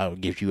I'll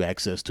give you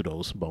access to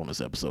those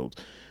bonus episodes.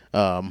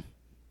 But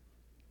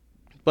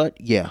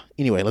yeah.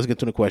 Anyway, let's get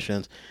to the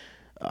questions.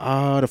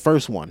 The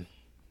first one,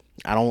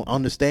 I don't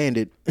understand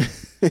it.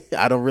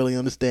 I don't really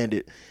understand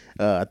it.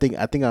 I think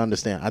I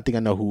understand. I think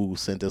I know who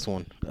sent this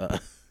one.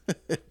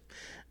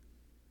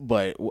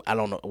 But I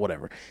don't know.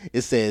 Whatever.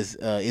 It says,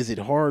 "Is it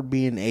hard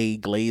being a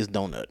glazed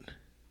donut?"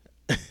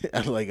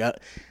 I'm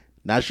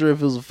not sure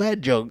if it was a fat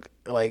joke.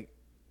 Like,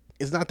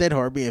 it's not that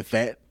hard being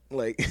fat.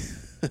 Like,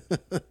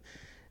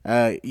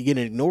 you get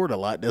ignored a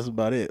lot. That's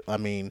about it. I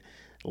mean,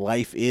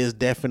 life is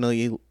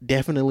definitely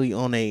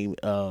on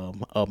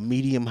a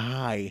medium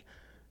high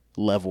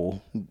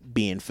level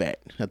being fat.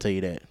 I'll tell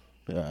you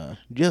that.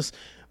 Just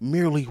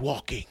merely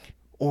walking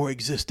or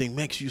existing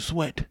makes you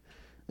sweat.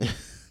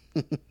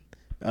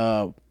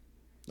 All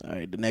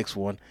right, the next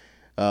one.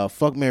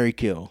 Fuck, marry,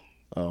 kill.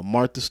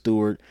 Martha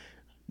Stewart,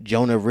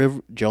 Jonah,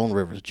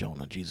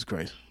 Jesus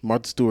Christ,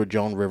 Martha Stewart,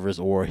 Joan Rivers,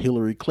 or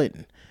Hillary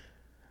Clinton.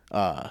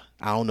 I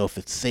don't know if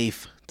it's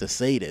safe to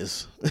say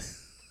this,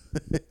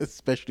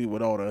 especially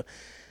with all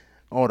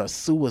the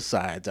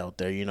suicides out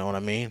there. You know what I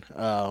mean?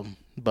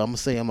 But I'm gonna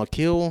say I'm gonna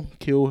kill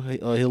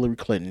Hillary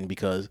Clinton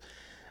because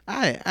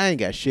I ain't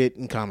got shit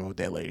in common with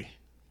that lady.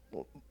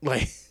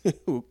 Like,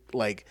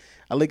 like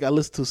I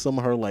listened to some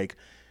of her like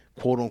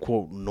quote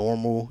unquote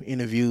normal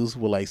interviews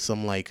with like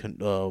some like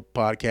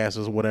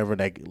podcasters or whatever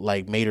that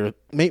like made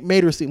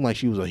her seem like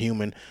she was a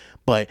human,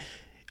 but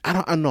I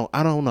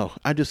don't know.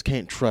 I just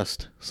can't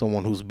trust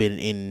someone who's been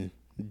in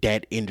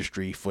that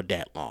industry for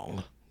that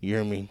long. You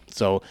hear me?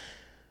 So,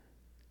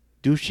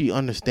 do she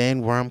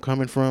understand where I'm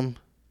coming from?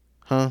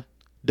 Huh?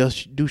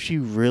 Do she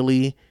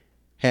really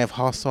have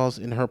hot sauce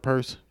in her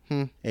purse?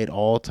 At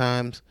all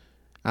times?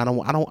 I don't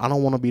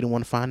want to be the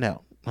one to find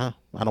out. Huh?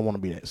 I don't want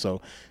to be that.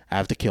 So I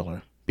have to kill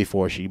her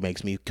before she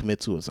makes me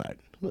commit suicide.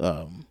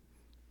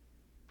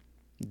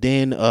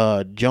 Then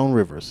Joan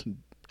Rivers.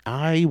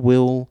 I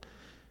will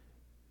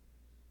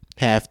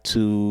have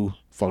to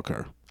fuck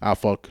her. I'll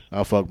fuck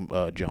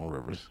Joan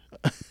Rivers.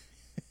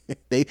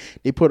 They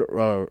put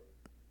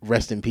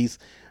rest in peace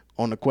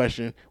on the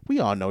question. We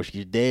all know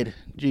she's dead.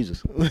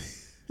 Jesus.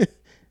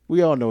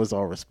 We all know it's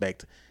all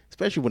respect,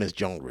 especially when it's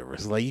Joan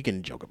Rivers. Like, you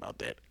can joke about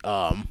that.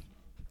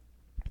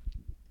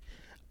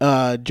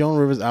 Joan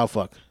Rivers, I'll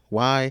fuck.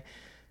 Why?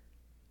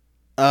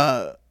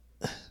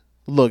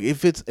 Look,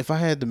 if I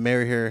had to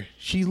marry her,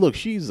 she's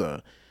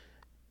a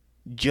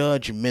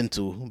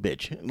judgmental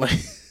bitch. Like,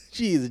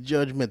 she is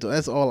judgmental.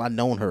 That's all I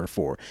known her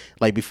for.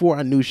 Like, before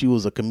I knew she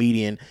was a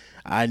comedian,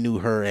 I knew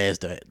her as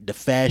the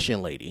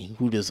fashion lady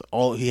who just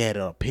he had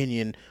an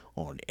opinion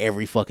on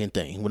every fucking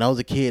thing. When I was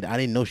a kid, I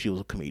didn't know she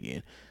was a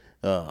comedian.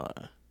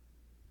 I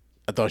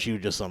thought she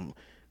was just some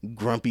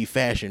grumpy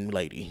fashion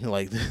lady.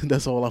 Like,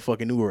 that's all I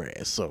fucking knew her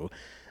as. So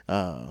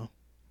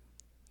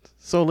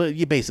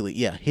you basically,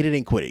 yeah, hit it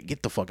and quit it.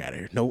 Get the fuck out of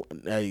here. No,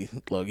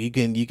 look, you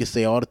can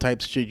say all the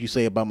types of shit you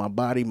say about my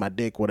body, my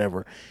dick,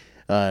 whatever.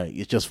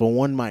 It's just for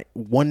one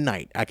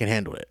night. I can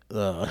handle it.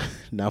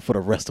 Not for the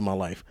rest of my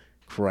life.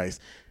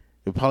 Christ,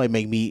 it'll probably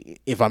make me,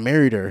 if I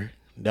married her,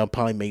 that'll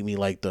probably make me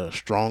like the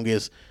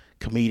strongest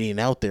comedian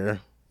out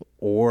there,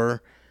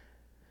 or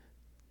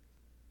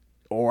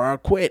I'll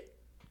quit,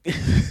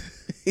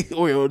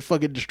 or it would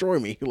fucking destroy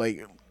me.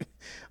 Like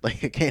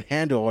I can't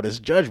handle all this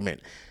judgment.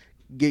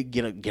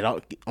 Get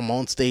out. I'm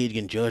on stage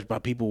getting judged by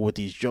people with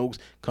these jokes.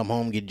 Come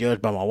home, get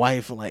judged by my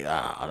wife. I'm like,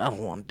 I don't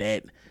want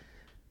that.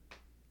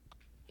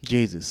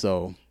 Jesus.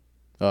 So,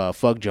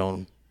 fuck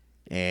Joan,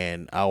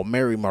 and I'll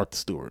marry Martha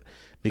Stewart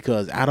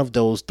because out of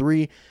those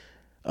three,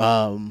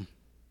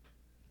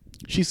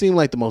 she seemed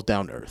like the most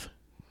down to earth.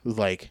 It was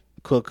like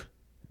cook,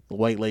 a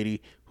white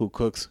lady who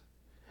cooks,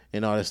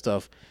 and all that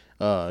stuff.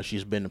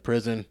 She's been to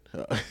prison.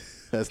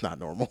 That's not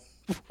normal.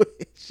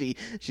 She's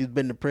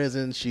been to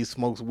prison. She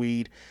smokes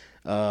weed.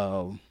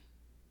 I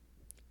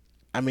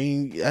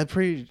mean,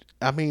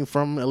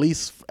 from at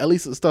least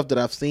the stuff that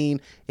I've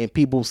seen and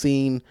people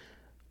seen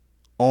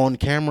on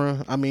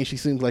camera, I mean, she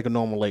seems like a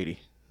normal lady.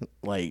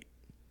 Like,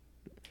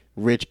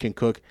 rich, can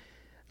cook,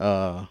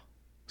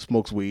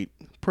 smokes weed,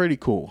 pretty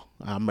cool.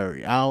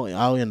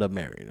 I'll end up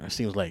marrying her.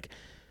 Seems like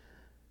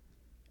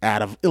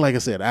like I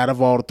said, out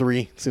of all the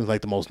three, seems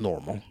like the most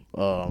normal.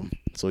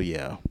 So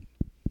yeah.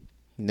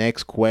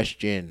 Next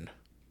question.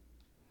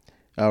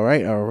 All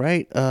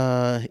right.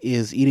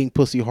 Is eating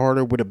pussy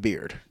harder with a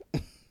beard?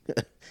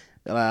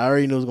 I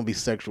already knew it was gonna be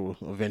sexual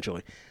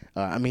eventually.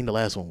 I mean, the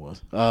last one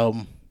was.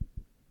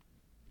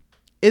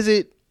 Is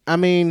it? I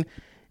mean,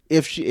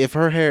 if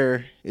her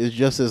hair is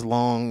just as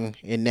long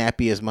and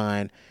nappy as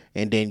mine,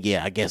 and then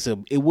yeah, I guess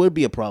it would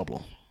be a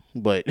problem.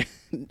 But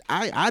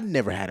I'd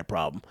never had a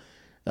problem.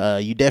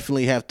 You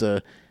definitely have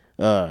to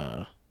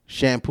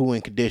shampoo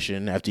and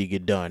condition after you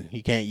get done.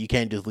 You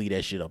can't just leave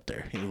that shit up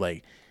there.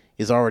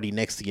 It's already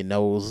next to your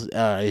nose.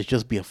 It's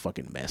just be a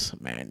fucking mess,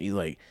 man.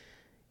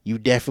 You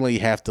definitely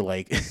have to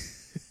like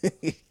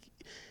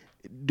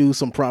do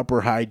some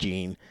proper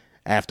hygiene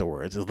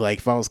afterwards. It's like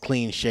if I was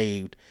clean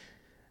shaved,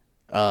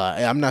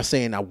 I'm not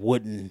saying I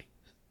wouldn't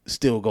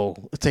still go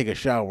take a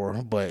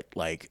shower, but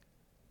like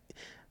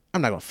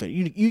I'm not gonna fit.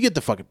 You get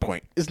the fucking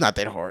point. It's not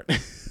that hard.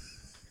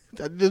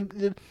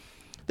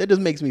 That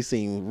just makes me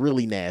seem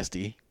really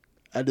nasty.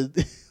 I just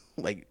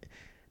like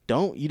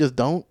don't.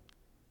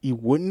 You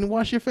wouldn't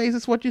wash your face.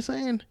 That's what you're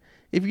saying.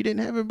 If you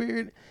didn't have a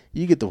beard,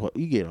 you get what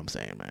I'm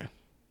saying, man.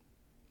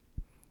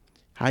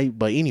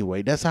 But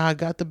anyway, that's how I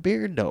got the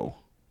beard though.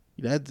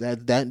 That's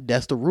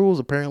the rules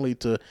apparently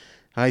to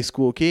high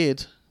school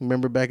kids.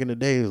 Remember back in the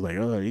day, it was like,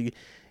 oh, you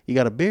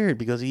got a beard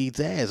because he eats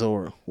ass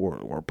or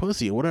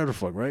pussy or whatever the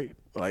fuck, right?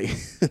 Like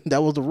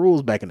that was the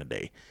rules back in the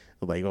day.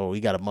 Like, oh, he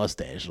got a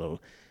mustache,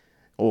 so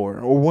or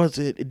was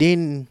it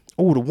then?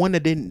 Oh, the one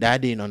that I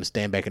didn't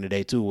understand back in the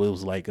day too. It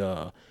was like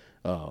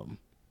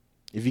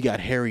if you got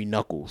hairy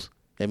knuckles,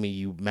 that means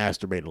you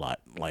masturbate a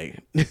lot.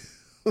 Like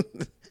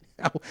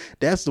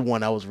that's the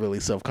one I was really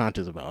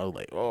self-conscious about. I was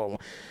like, oh,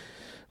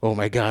 oh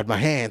my god, my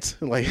hands,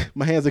 like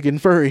my hands are getting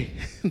furry.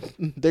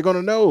 They're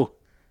gonna know.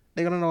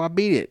 They're gonna know I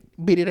beat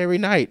it every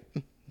night.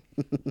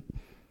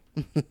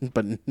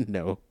 But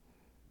no.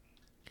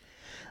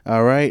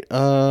 All right.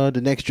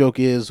 The next joke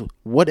is,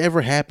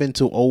 whatever happened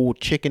to old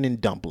chicken and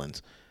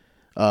dumplings?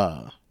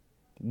 Uh,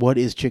 what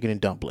is chicken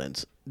and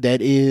dumplings?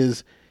 That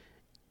is,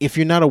 if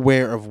you're not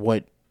aware of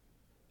what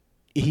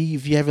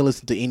if you haven't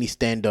listened to any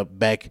stand up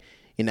back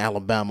in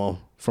Alabama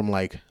from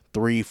like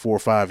 3, 4,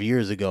 5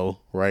 years ago,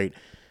 right?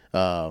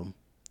 Um,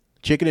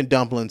 chicken and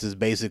dumplings is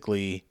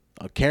basically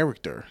a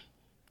character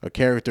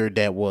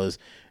that was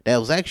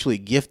actually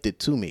gifted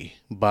to me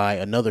by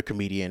another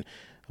comedian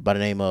by the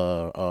name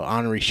of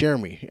Honorary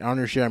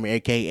Shermy,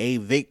 aka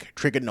Vic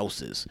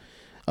Trichinosis.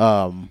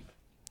 Um,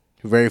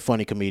 Very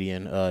funny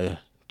comedian.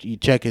 You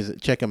check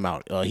him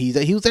out.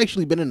 He was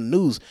actually been in the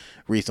news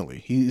recently.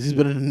 He's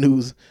been in the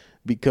news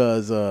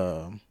because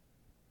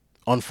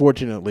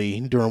unfortunately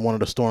during one of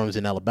the storms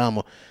in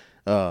Alabama,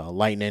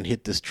 lightning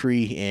hit this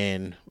tree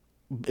and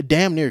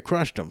damn near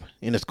crushed him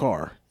in his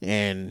car,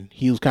 and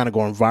he was kind of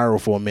going viral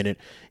for a minute.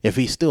 If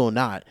he's still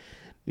not,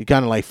 he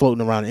kind of like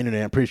floating around the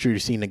internet. I'm pretty sure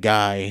you've seen the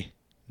guy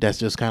that's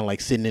just kind of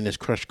like sitting in his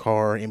crushed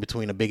car in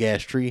between a big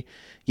ass tree.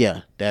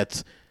 Yeah,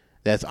 that's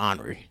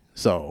Henri.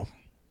 So,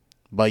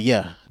 but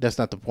yeah, that's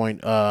not the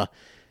point. I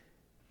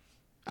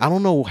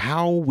don't know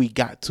how we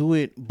got to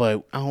it,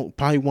 but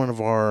probably one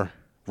of our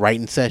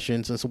writing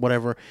sessions and so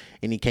whatever,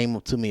 and he came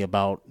up to me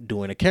about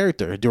doing a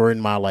character during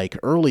my like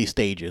early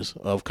stages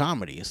of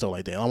comedy and stuff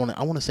like that. I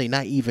want to say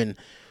not even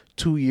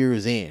 2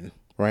 years in,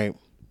 right?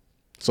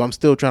 So I'm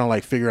still trying to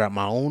like figure out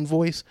my own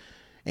voice,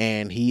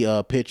 and he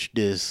pitched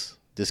this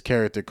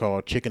character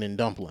called Chicken and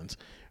Dumplings,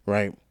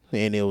 right?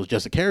 And it was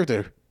just a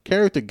character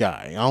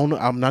guy.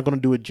 I'm not gonna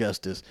do it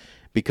justice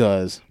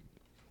because,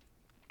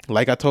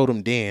 like I told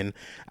him then,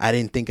 I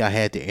didn't think I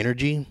had the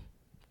energy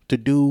to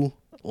do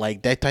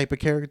like that type of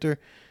character.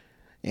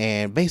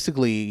 And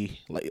basically,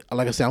 like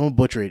I said, I'm gonna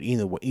butcher it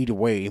either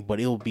way, but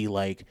it'll be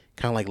like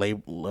kind of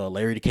like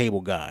Larry the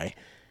Cable Guy,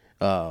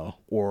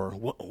 or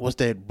what's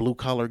that blue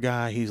collar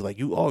guy? He's like,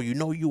 you a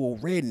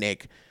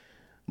redneck,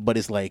 but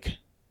it's like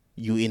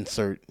you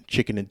insert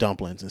chicken and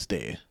dumplings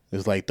instead.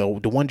 It's like the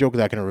one joke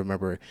that I can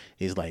remember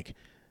is like,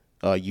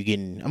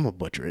 I'm gonna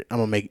butcher it.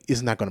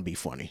 It's not gonna be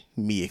funny,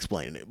 me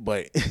explaining it,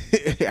 but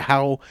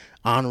how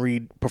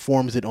Henri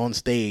performs it on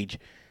stage,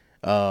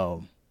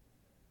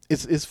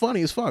 it's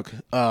funny as fuck.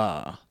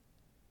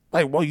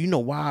 Like, well, you know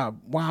why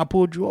I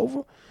pulled you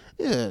over?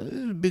 Yeah,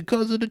 it's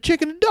because of the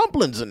chicken and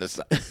dumplings in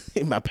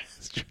in my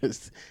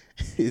pastures.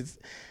 It's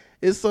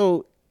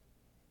so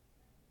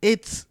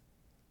it's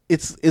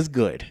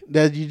good.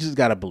 That you just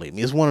gotta believe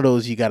me. It's one of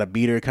those you gotta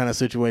beat her kind of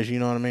situation. You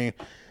know what I mean?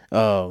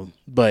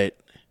 But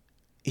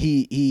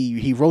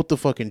he wrote the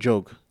fucking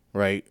joke,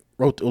 right?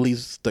 Wrote at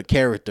least the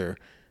character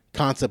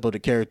concept of the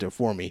character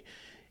for me,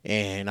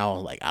 and I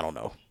was like, I don't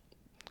know,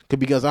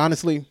 because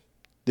honestly,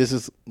 this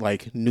is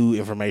like new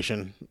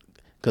information.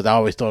 Because I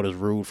always thought it was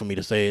rude for me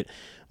to say it,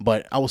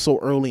 but I was so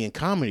early in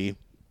comedy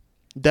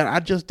that I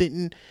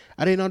didn't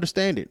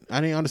understand it.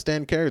 I didn't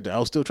understand the character. I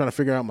was still trying to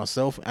figure out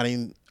myself.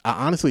 I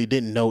honestly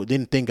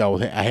didn't think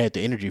I had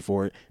the energy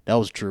for it. That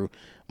was true,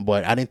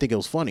 but I didn't think it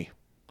was funny.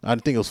 I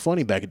didn't think it was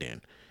funny back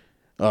then.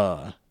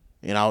 And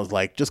I was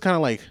like, just kind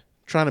of like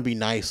trying to be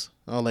nice.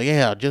 I was like,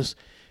 yeah, just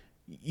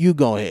you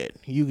go ahead.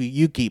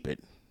 You keep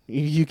it.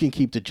 You can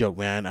keep the joke,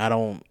 man. I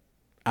don't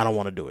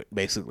want to do it.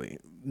 Basically,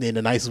 then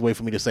the nicest way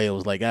for me to say it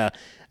was like, I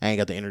ain't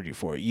got the energy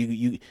for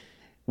it.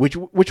 Which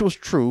was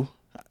true.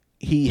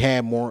 He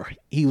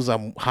was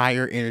a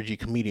higher energy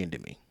comedian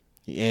than me,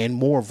 and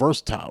more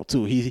versatile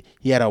too. He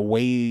had a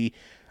way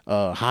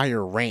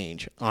higher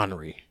range.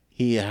 Henri,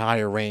 he had a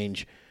higher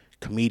range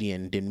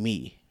comedian than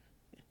me,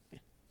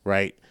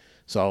 right?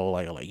 So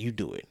like you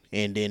do it,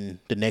 and then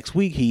the next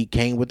week he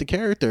came with the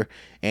character,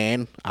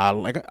 and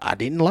I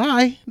didn't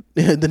lie.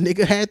 The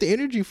nigga had the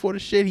energy for the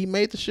shit. He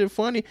made the shit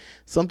funny.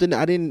 Something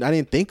I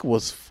didn't think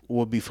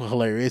would be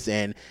hilarious,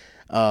 and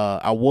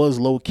I was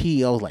low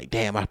key. I was like,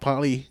 damn, I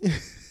probably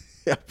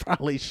I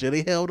probably should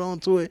have held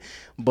on to it,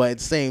 but at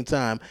the same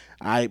time,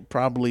 I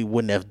probably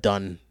wouldn't have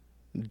done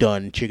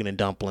chicken and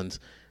dumplings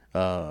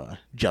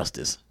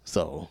justice.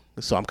 So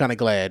I'm kind of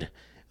glad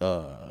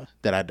that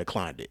I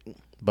declined it,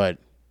 but.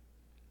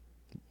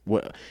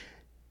 What?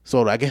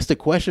 So I guess the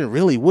question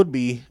really would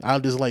be, I'll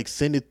just like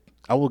send it.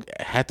 I would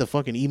have to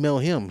fucking email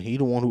him. He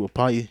the one who would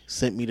probably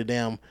sent me the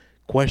damn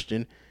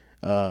question.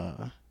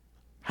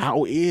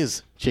 How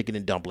is chicken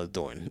and dumplings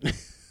doing?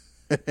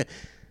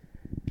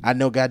 I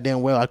know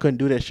goddamn well I couldn't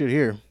do that shit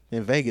here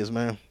in Vegas,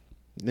 man.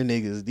 The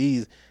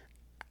niggas,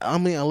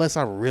 unless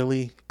I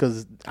really,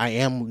 because I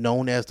am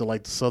known as the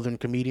like the Southern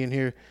comedian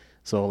here,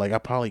 so like I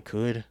probably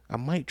could. I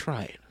might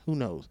try it. Who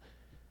knows?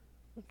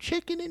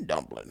 Chicken and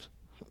dumplings.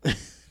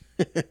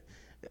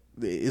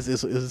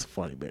 It's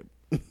funny, babe.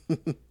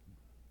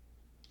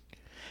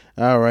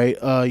 All right.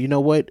 You know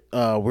what?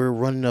 We're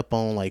running up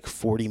on like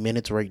 40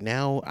 minutes right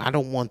now. I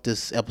don't want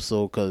this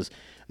episode because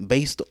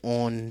based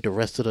on the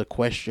rest of the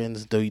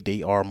questions,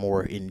 they are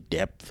more in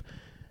depth.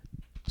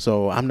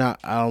 So I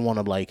don't want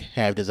to like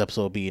have this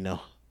episode be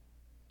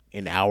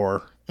an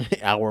hour,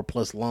 hour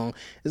plus long.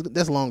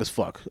 That's long as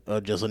fuck.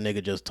 Just a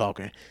nigga just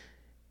talking.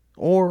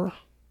 Or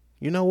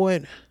you know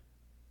what?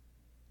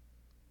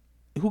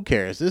 Who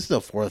cares? This is the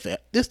fourth. This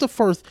is the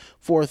first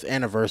fourth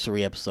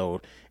anniversary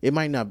episode. It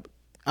might not.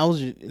 I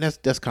was.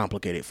 That's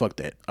complicated. Fuck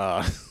that.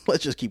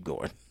 Let's just keep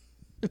going.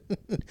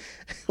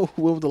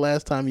 When was the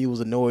last time you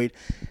was annoyed?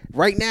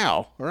 Right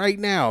now. Right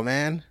now,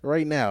 man.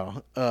 Right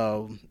now.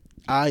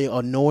 I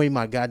annoy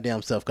my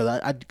goddamn self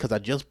because I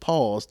just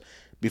paused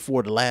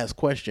before the last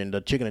question, the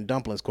chicken and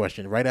dumplings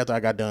question. Right after I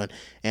got done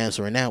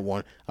answering that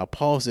one, I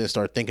paused and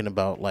started thinking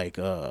about like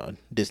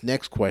this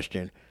next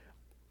question.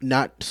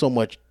 Not so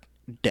much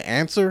the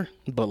answer,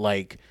 but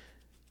like,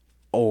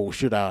 oh,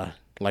 should I,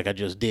 like I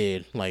just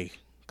did, like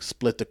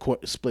split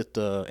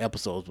the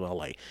episodes? Well,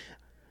 like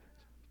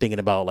thinking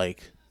about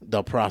like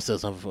the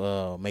process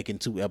of making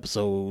two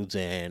episodes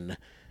and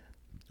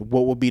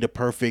what would be the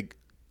perfect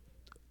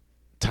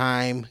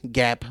time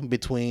gap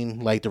between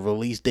like the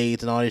release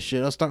dates and all this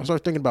shit. I start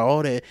thinking about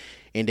all that,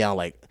 and then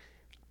like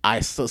I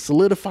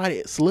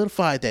solidified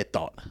that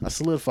thought. I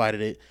solidified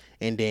it,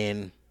 and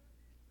then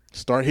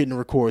start hitting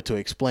record to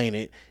explain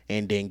it,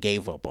 and then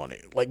gave up on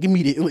it. Like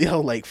immediately, I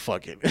was like,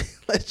 "Fuck it,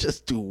 let's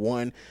just do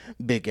one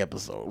big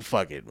episode."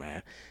 Fuck it,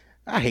 man.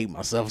 I hate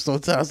myself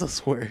sometimes. I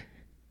swear.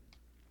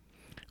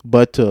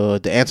 But to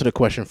answer the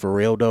question for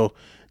real though,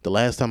 the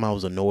last time I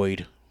was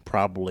annoyed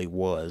probably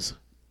was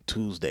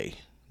Tuesday.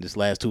 This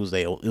last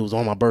Tuesday, it was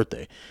on my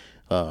birthday.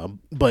 But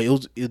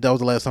that was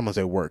the last time I was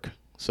at work.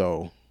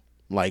 So,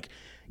 like,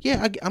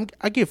 yeah,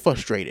 I get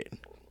frustrated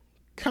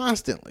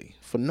constantly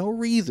for no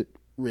reason.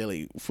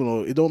 Really,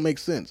 it don't make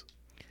sense.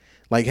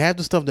 Like half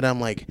the stuff that I'm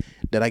like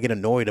that I get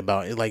annoyed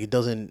about, it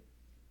doesn't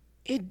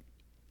it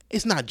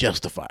it's not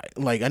justified.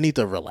 Like I need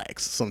to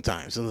relax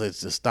sometimes. So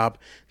let's just stop,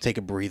 take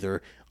a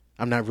breather.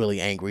 I'm not really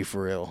angry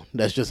for real.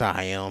 That's just how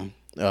I am.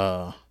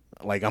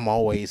 Like I'm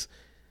always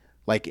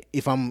like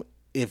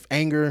if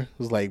anger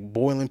is like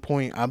boiling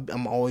point,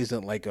 I'm always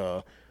at like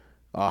a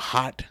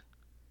hot,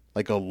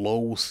 like a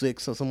low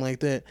six or something like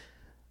that.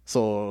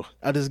 So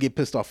I just get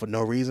pissed off for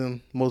no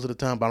reason most of the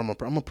time. But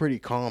I'm a pretty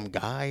calm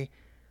guy.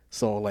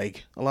 So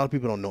like a lot of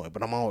people don't know it,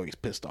 but I'm always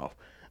pissed off.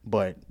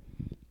 But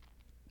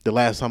the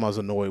last time I was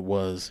annoyed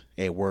was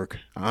at work.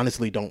 I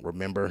honestly don't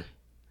remember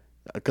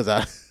because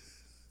I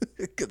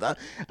because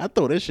I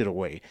throw this shit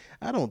away.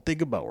 I don't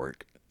think about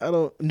work. I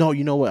don't. No,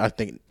 you know what? I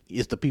think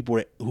it's the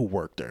people who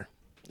work there.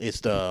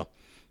 It's the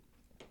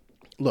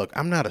look.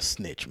 I'm not a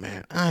snitch,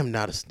 man. I'm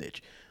not a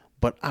snitch,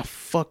 but I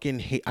fucking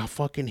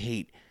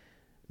hate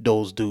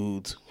those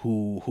dudes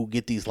who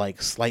get these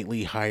like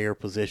slightly higher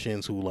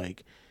positions who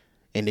like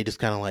and they just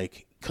kind of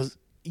like because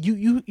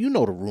you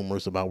know the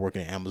rumors about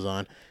working at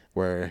Amazon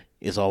where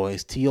it's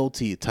always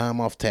TOT, time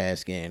off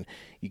task, and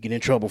you get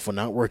in trouble for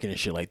not working and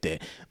shit like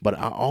that. But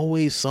I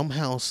always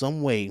somehow,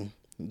 some way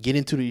get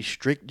into these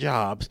strict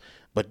jobs,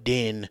 but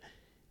then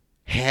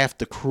half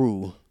the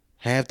crew,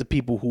 half the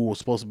people who were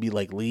supposed to be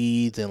like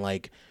leads and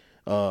like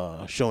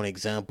showing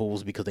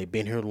examples because they've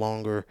been here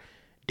longer,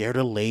 they're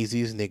the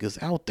laziest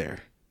niggas out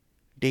there.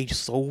 They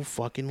so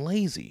fucking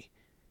lazy.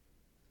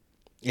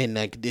 And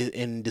like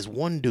and this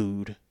one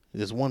dude,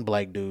 this one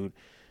black dude,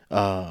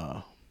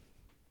 uh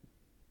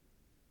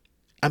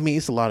I mean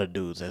it's a lot of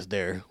dudes that's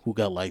there who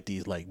got like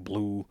these like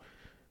blue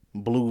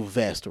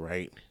vest,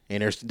 right?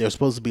 And they're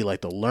supposed to be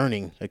like the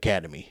learning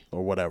academy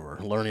or whatever,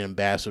 learning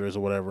ambassadors or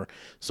whatever.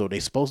 So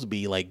they're supposed to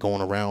be like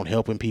going around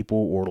helping people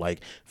or like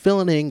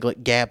filling in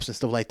like gaps and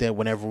stuff like that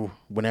whenever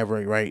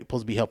right,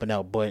 supposed to be helping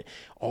out. But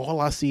all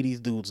I see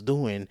these dudes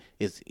doing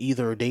is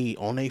either they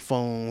on their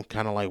phone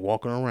kind of like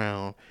walking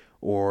around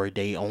or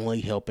they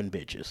only helping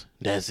bitches.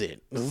 That's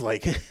it. It's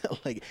like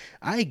like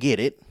I get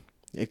it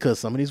because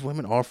some of these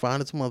women are fine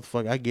as a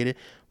motherfucker. I get it.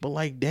 But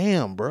like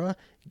damn, bruh,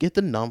 get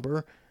the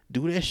number,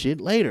 do that shit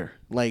later.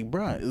 Like,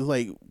 bruh, it's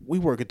like we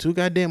working too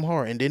goddamn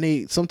hard, and then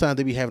they sometimes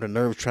they be having the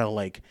nerve trying to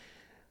like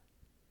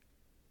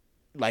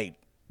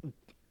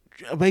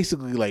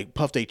basically like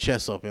puff their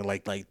chest up and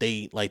like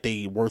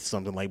they worth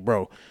something. Like,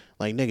 bro,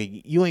 like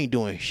nigga, you ain't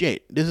doing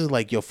shit. This is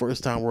like your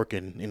first time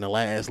working in the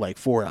last like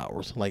 4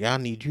 hours. Like, I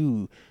need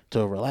you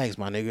to relax,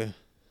 my nigga.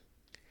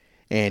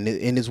 And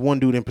this one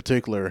dude in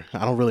particular,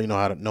 I don't really know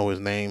how to know his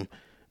name,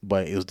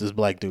 but it was this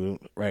black dude,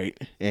 right?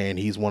 And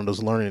he's one of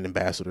those learning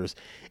ambassadors.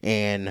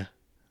 And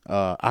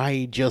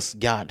I just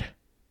got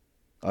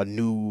a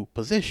new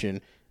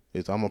position.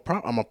 I'm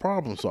a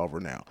problem solver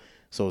now,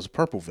 so it's a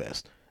purple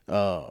vest.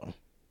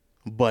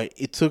 But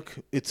it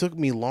took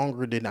me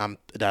longer than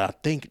I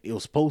think it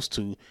was supposed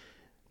to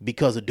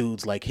because of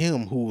dudes like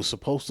him who was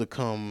supposed to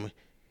come.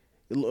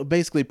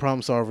 Basically,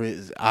 problem solver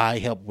is I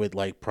help with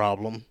like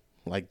problem,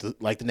 like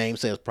the name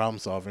says, problem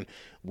solving.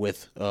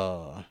 With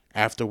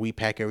after we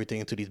pack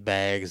everything into these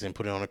bags and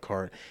put it on a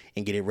cart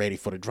and get it ready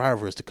for the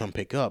drivers to come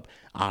pick up,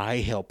 I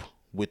help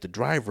with the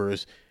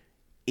drivers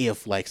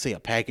if like say a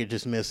package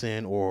is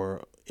missing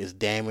or is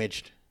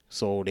damaged,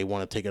 so they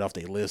want to take it off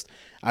their list.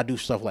 I do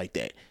stuff like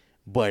that.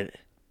 But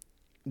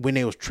when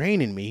they was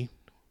training me,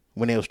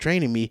 when they was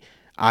training me,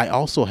 I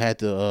also had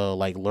to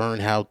like learn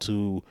how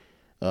to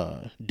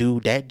do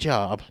that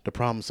job, the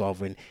problem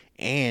solving,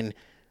 and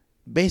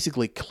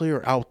basically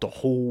clear out the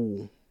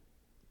whole.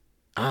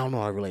 I don't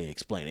know how to really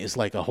explain it. It's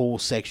like a whole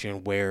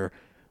section where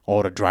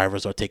all the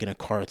drivers are taking the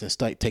carts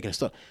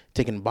and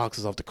taking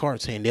boxes off the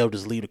carts, and they'll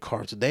just leave the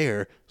carts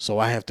there. So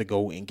I have to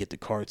go and get the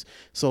carts.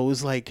 So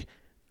it's like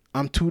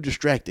I'm too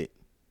distracted,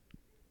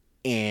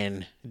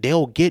 and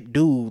they'll get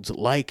dudes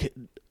like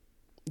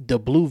the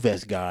blue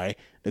vest guy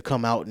to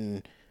come out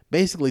and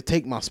basically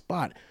take my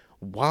spot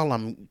while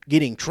I'm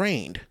getting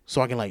trained,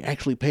 so I can like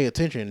actually pay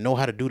attention and know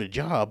how to do the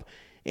job.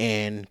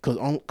 And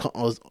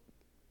because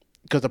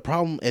the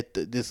problem at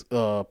this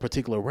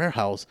particular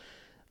warehouse,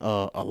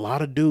 a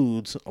lot of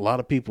dudes, a lot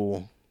of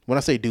people. When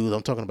I say dudes,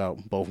 I'm talking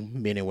about both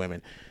men and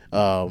women.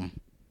 Um,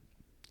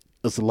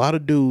 there's a lot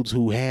of dudes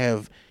who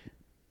have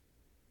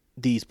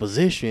these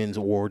positions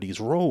or these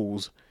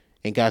roles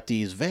and got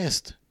these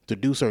vests to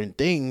do certain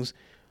things,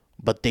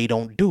 but they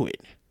don't do it.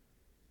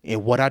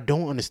 And what I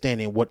don't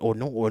understand and what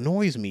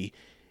annoys me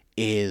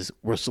is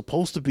we're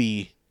supposed to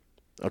be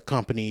a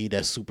company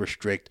that's super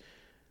strict,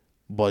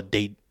 but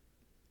they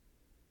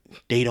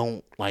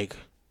don't like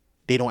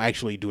they don't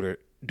actually do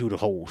the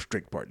whole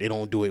strict part. They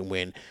don't do it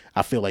when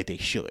I feel like they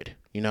should,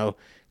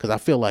 because I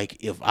feel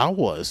like if I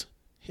was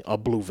a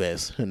blue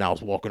vest and I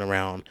was walking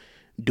around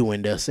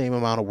doing the same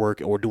amount of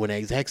work or doing the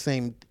exact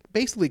same,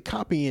 basically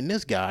copying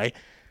this guy,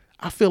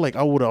 I feel like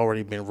I would have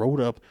already been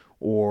rolled up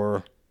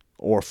or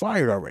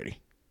fired already,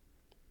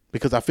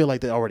 because I feel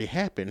like that already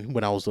happened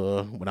when I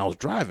was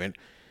driving,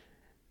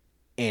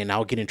 and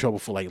I'll get in trouble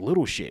for like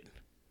little shit.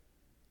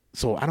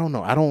 So I don't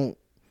know. I don't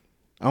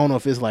know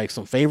if it's like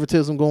some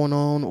favoritism going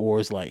on, or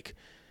it's like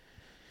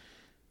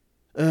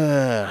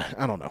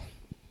I don't know.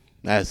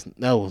 That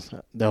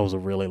was a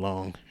really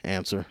long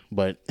answer,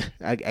 but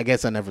I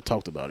guess I never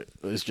talked about it.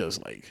 It's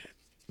just like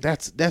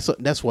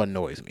that's what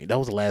annoys me. That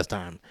was the last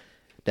time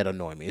that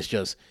annoyed me. It's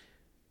just,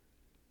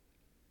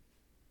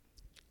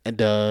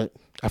 and I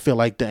feel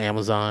like the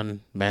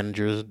Amazon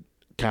managers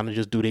kind of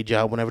just do their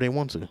job whenever they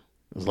want to.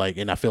 It's like,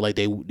 and I feel like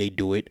they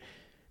do it.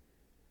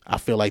 I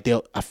feel like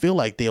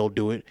they'll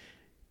do it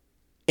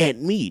at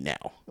me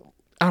now.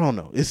 I don't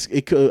know.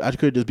 I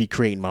could just be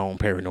creating my own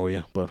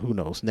paranoia, but who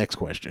knows? Next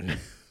question.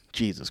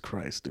 Jesus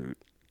Christ, dude.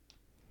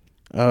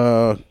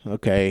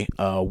 Okay.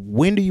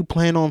 When do you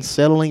plan on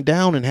settling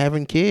down and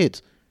having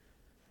kids?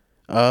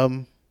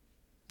 Um,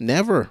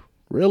 Never.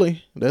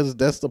 Really.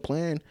 That's the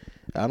plan.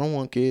 I don't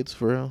want kids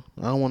for real.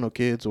 I don't want no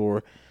kids.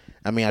 Or,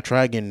 I mean, I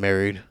tried getting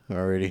married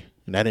already,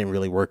 and that didn't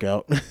really work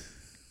out.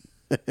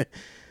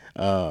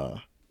 uh,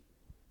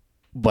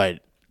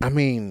 but I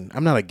mean,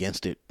 I'm not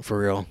against it for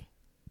real.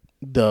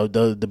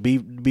 The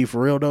be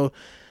for real though,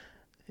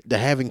 the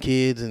having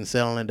kids and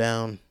settling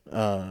down.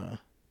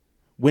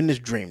 When this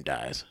dream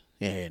dies,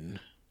 and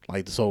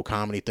like this whole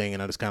comedy thing,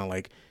 and I just kind of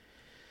like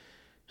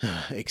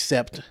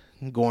accept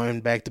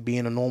going back to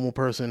being a normal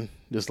person,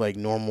 just like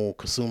normal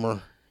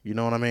consumer. You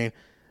know what I mean?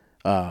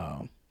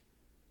 Uh,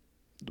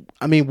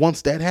 I mean,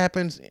 once that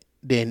happens,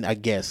 then I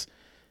guess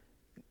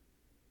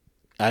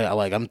I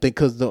like I'm think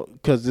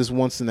because this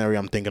one scenario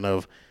I'm thinking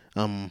of,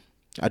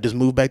 I just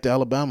moved back to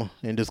Alabama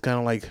and just kind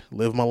of like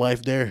live my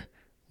life there,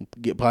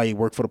 probably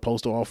work for the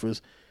postal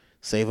office,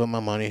 save up my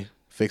money,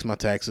 fix my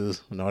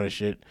taxes and all that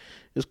shit,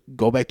 just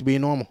go back to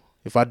being normal.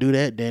 If I do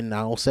that, then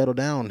I'll settle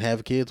down,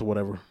 have kids or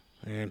whatever,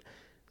 and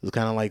just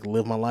kind of like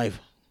live my life.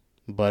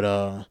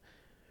 But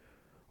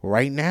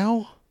right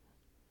now,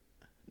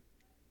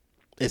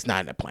 it's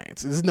not in the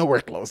plans. It's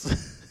nowhere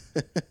close.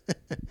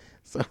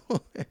 So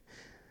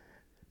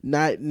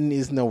not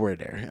it's nowhere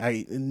there.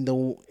 I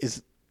know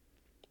it's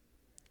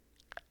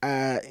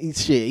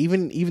shit.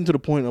 Even to the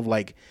point of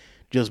like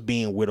just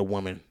being with a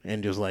woman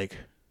and just like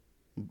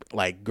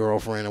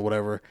girlfriend or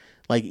whatever.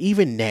 Like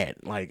even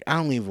that, like I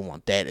don't even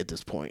want that at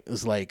this point.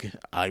 It's like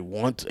I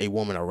want a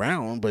woman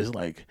around, but it's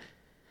like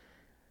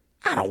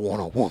I don't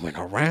want a woman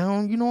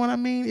around. You know what I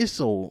mean? It's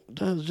so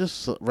there's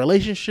just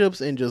relationships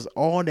and just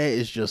all that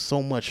is just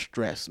so much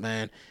stress,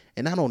 man.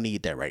 And I don't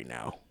need that right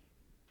now.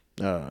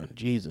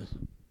 Jesus.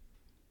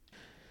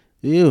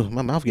 Ew,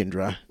 my mouth getting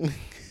dry. I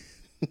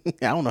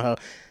don't know how.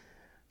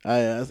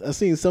 I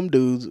seen some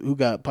dudes who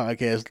got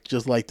podcasts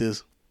just like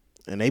this,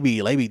 and they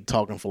be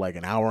talking for like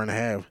an hour and a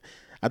half.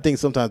 I think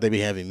sometimes they be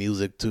having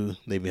music too.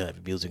 They be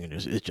having music, and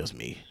it's just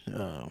me.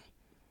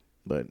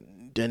 But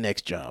the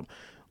next job,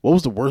 what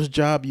was the worst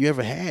job you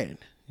ever had?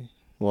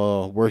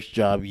 Well, worst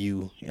job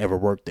you ever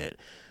worked at.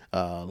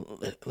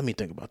 Let me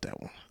think about that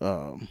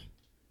one.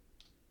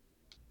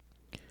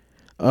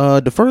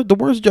 The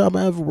worst job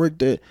I ever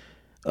worked at.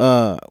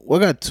 Well, I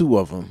got two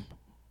of them.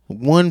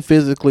 One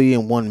physically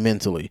and one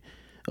mentally.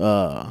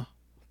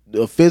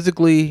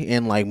 Physically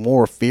and like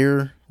more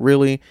fear,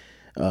 really.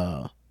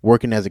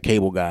 Working as a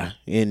cable guy,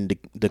 and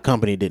the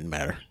company didn't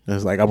matter.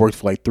 It's like I worked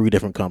for like three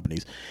different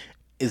companies.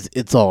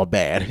 It's all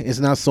bad. It's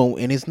not so,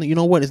 and it's, you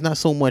know what? It's not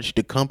so much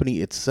the company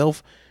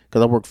itself,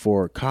 because I worked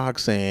for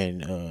Cox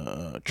and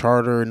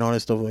Charter and all that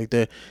stuff like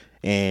that.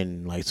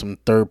 and like some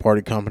third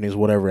party companies,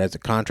 whatever, as a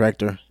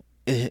contractor,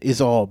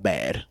 it's all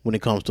bad when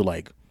it comes to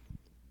like.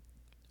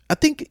 I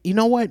think you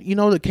know what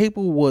the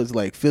cable was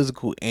like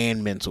physical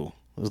and mental.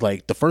 It was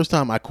like the first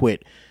time I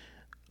quit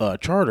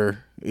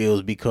charter, it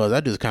was because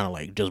I just kind of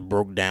like just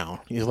broke down.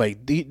 It's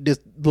like this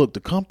look, the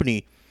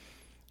company,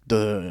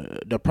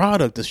 the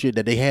product, the shit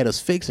that they had us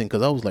fixing,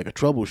 because I was like a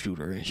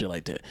troubleshooter and shit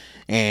like that,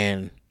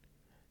 and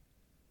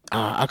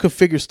I could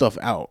figure stuff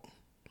out,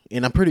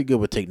 and I'm pretty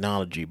good with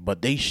technology,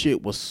 but they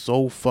shit was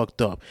so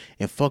fucked up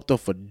and fucked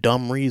up for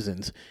dumb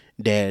reasons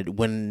that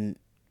when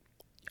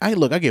I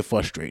get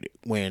frustrated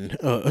when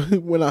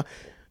when I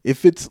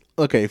if it's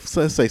okay,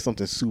 so let's say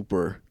something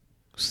super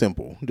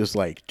simple, just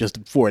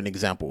for an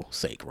example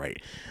sake,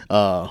 right?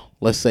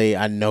 Let's say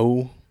I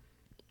know,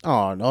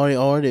 oh no,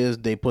 all it is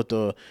they put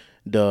the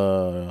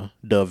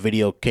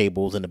video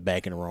cables in the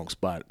back in the wrong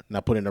spot, and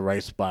I put it in the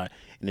right spot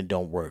and it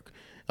don't work.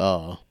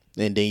 And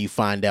then you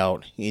find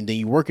out, and then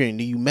you working, and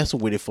then you messing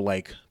with it for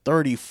like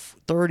 30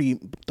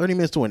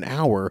 minutes to an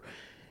hour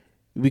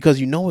because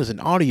you know it's an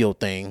audio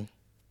thing,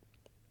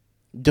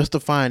 just to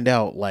find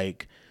out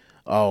like,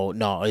 oh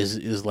no,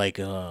 is like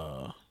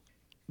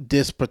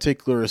this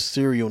particular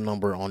serial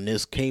number on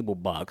this cable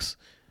box,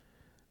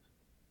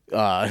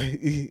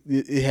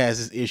 it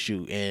has this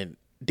issue, and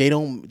they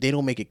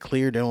don't make it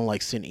clear. They don't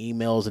like send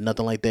emails and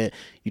nothing like that.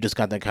 You just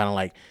got to kind of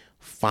like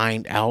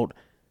find out.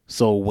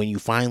 So when you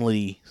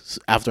finally,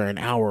 after an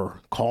hour,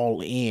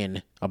 call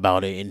in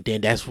about it, and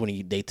then that's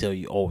when they tell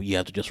you, oh, you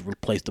have to just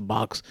replace the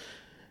box,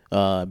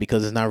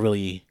 because it's not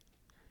really,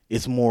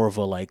 it's more of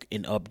a like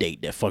an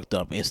update that fucked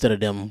up. Instead of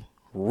them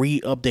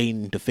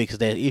re-updating to fix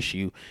that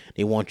issue,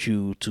 they want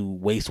you to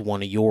waste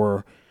one of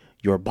your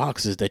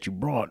boxes that you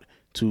brought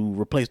to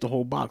replace the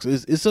whole box.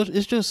 It's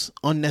just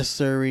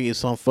unnecessary. It's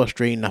so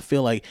frustrating. I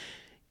feel like,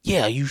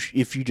 yeah,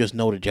 if you just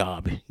know the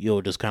job,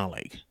 you'll just kind of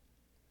like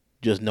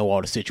just know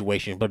all the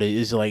situation. But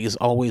it's like it's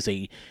always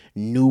a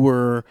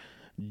newer,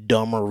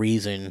 dumber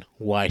reason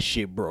why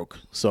shit broke.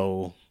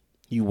 So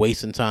you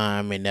wasting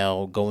time, and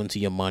they'll go into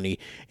your money.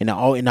 And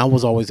I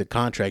was always a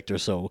contractor,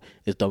 so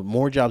it's the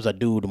more jobs I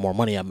do, the more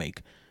money I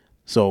make.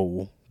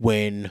 So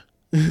when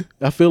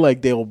I feel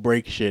like they'll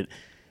break shit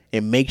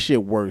and make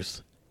shit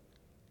worse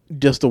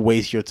just to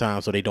waste your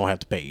time, so they don't have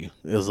to pay you.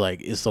 It's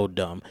like it's so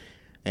dumb.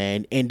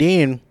 And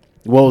then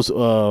what was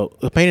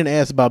a pain in the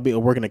ass about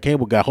working a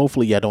cable guy.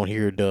 Hopefully, I don't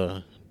hear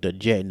the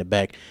jet in the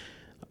back.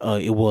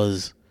 It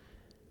was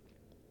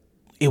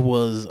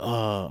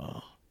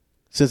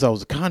since I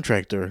was a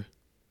contractor.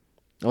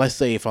 Let's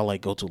say if I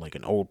like go to like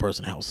an old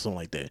person house or something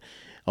like that.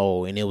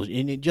 Oh,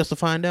 just to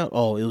find out,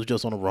 oh, it was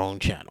just on the wrong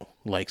channel.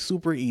 Like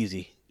super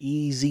easy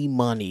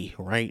money,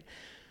 right?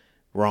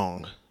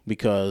 Wrong,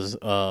 because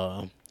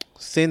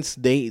since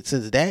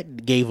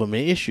that gave them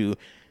an issue,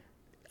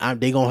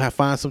 they gonna have to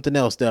find something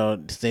else.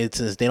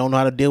 Since they don't know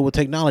how to deal with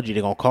technology,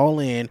 they're gonna call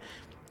in,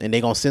 and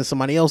they're gonna send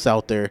somebody else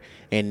out there,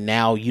 and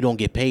now you don't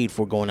get paid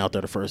for going out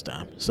there the first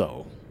time.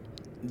 So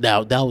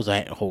that was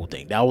that whole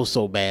thing. That was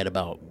so bad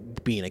about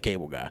being a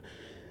cable guy.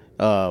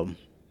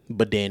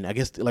 But then I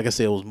guess, like I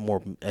said, it was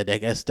more. I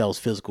guess that was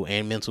physical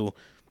and mental.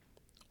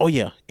 Oh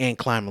yeah, and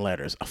climbing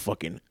ladders.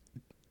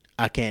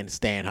 I can't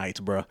stand heights,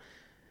 bro.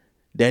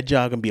 That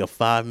job can be a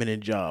 5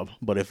 minute job,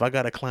 but if I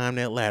gotta climb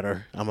that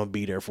ladder, I'm gonna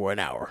be there for an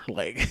hour.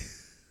 Like,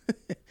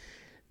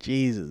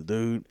 Jesus,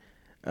 dude.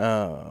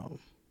 Uh,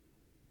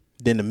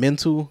 then the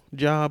mental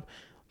job,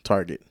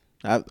 Target.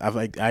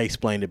 I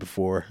explained it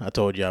before. I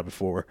told y'all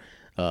before.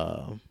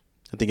 I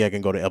think I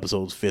can go to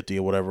episodes 50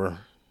 or whatever.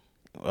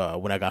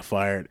 When I got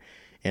fired,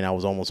 and I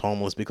was almost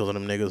homeless because of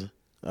them niggas.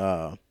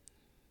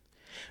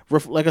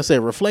 Like I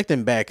said,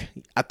 reflecting back,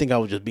 I think I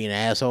was just being an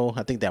asshole.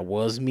 I think that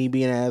was me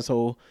being an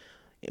asshole,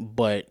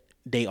 but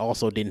they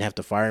also didn't have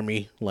to fire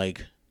me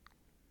like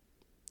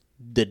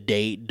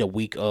the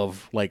week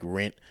of like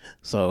rent.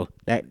 So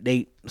that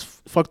they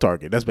fuck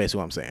Target. That's basically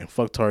what I'm saying.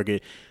 Fuck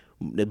Target,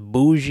 the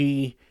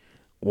bougie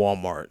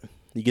Walmart.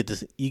 You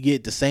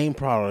get the same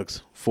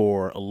products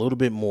for a little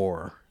bit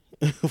more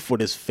for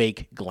this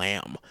fake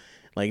glam.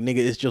 Like, nigga,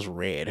 it's just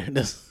red.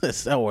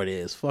 That's how it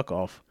is. Fuck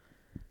off.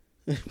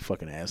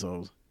 Fucking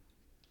assholes.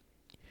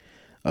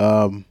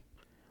 Um,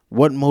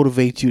 what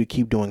motivates you to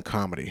keep doing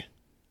comedy?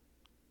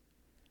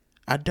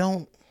 I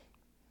don't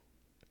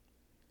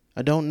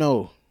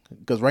know,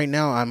 because right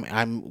now I'm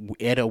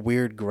at a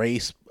weird gray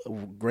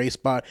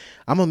spot.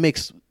 I'm gonna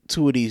mix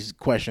two of these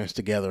questions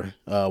together.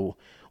 What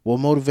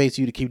motivates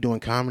you to keep doing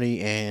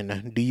comedy,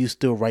 and do you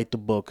still write the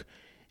book?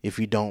 If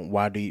you don't,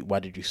 why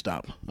did you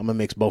stop? I'm gonna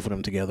mix both of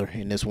them together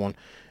in this one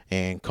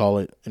and call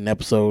it an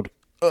episode.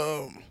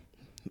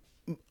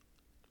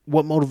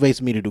 What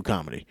motivates me to do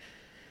comedy?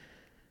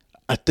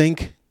 I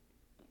think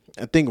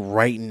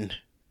writing,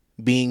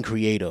 being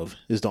creative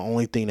is the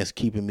only thing that's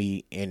keeping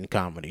me in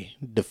comedy.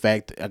 The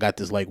fact I got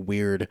this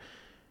weird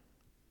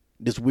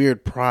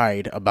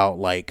pride about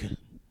like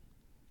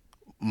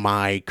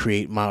my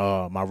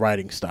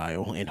writing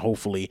style, and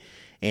hopefully,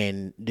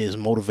 and there's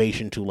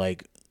motivation to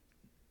like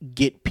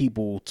get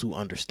people to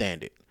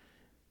understand it.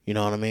 You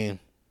know what I mean?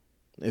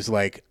 It's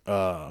like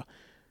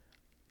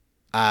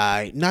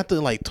I not to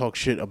like talk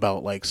shit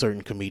about like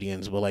certain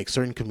comedians, but like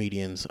certain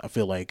comedians, I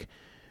feel like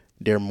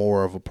they're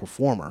more of a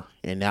performer,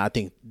 and now I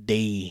think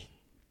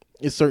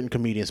it's certain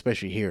comedians,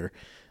 especially here,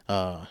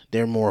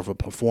 they're more of a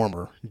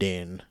performer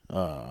than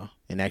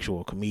an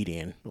actual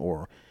comedian,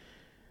 or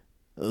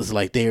it's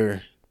like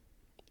they're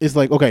it's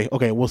like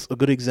okay. What's a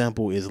good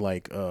example is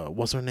like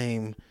what's her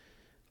name?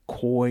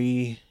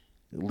 Koi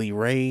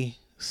Lee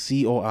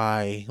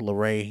COI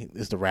Leray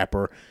is the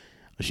rapper.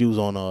 She was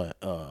on a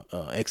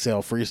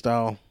XL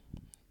freestyle.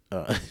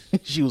 Uh,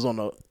 she was on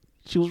a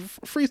she was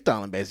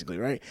freestyling basically,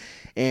 right?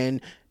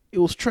 And it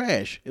was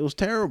trash. It was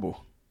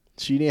terrible.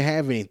 She didn't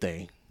have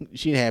anything.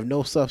 She didn't have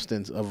no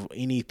substance of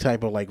any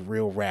type of like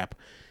real rap.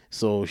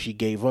 So she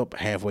gave up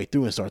halfway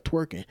through and started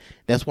twerking.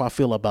 That's why I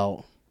feel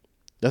about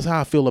that's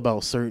how I feel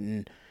about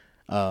certain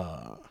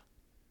uh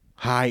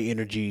high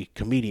energy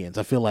comedians.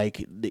 I feel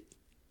like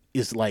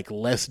it's like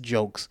less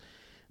jokes,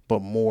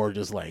 but more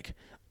just like,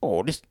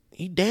 oh, this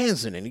he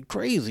dancing and he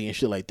crazy and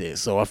shit like that.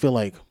 So I feel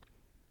like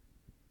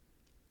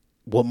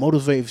what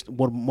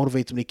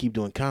motivates me to keep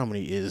doing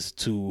comedy is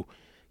to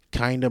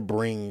kind of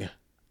bring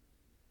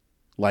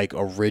like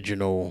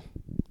original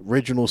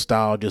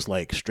style, just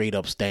like straight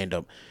up stand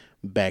up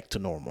back to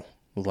normal.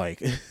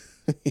 Like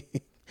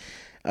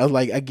I was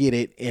like, I get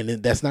it, and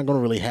that's not going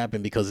to really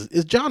happen because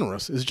it's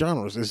genres. It's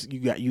genres. It's you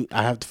got you.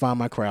 I have to find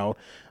my crowd,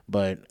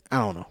 but I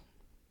don't know.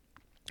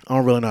 I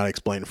don't really know how to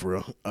explain it for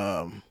real.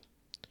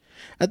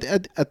 I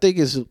think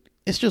it's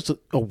just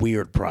a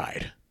weird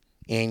pride,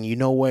 and you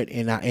know what?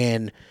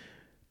 And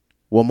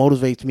what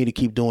motivates me to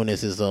keep doing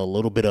this is a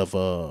little bit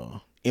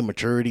of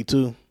immaturity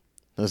too.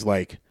 It's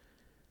like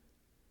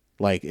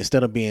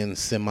instead of being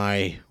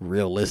semi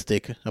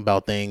realistic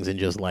about things and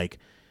just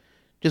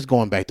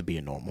going back to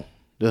being normal.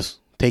 Just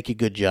take a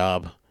good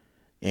job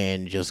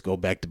and just go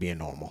back to being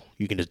normal.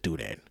 You can just do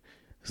that.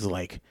 It's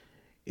like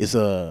it's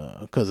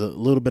because a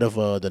little bit of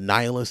the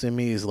nihilist in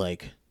me is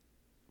like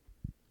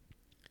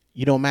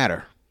you don't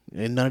matter,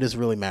 and none of this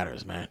really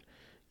matters, man.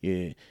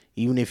 You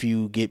even if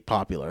you get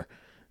popular,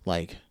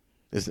 like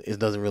it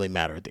doesn't really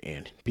matter at the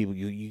end. People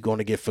you're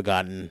gonna get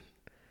forgotten.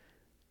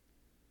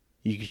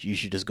 You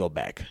should just go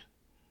back.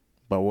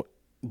 But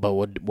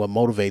what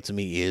motivates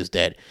me is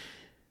that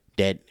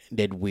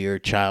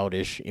weird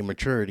childish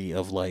immaturity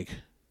of like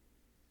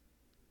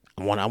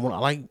I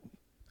like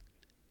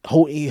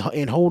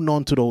holding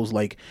on to those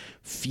like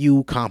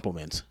few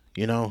compliments,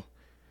 you know.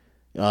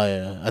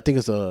 I think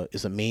it's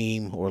a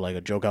meme or like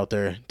a joke out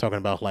there talking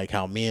about like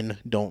how men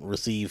don't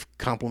receive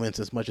compliments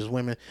as much as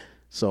women,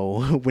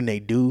 so when they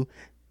do,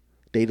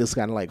 they just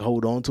kind of like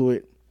hold on to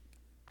it.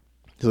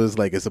 So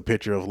it's a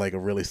picture of like a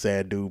really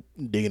sad dude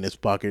digging his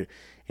pocket,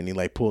 and he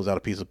like pulls out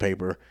a piece of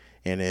paper,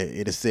 and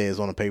it says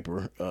on the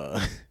paper,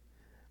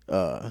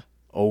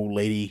 old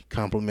lady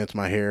compliments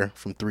my hair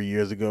from 3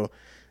 years ago.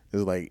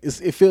 It's like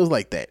it feels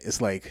like that. It's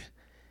like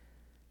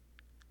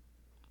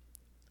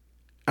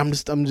I'm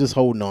just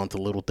holding on to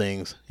little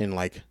things and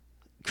like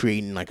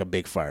creating like a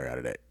big fire out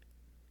of that.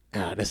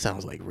 That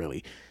sounds like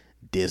really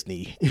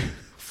Disney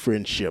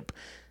friendship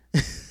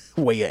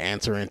way of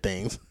answering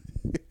things.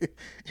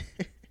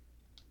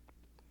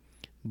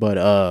 But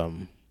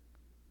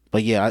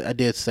but yeah, I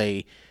did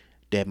say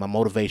that my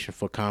motivation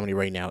for comedy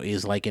right now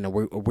is like in a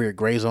weird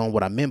gray zone.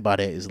 What I meant by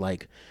that is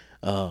like,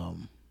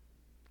 um,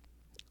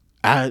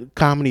 I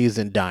comedy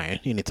isn't dying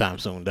anytime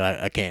soon.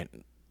 That I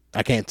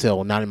can't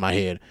tell, not in my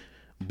head,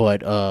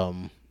 but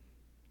and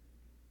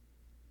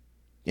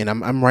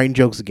I'm writing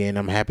jokes again.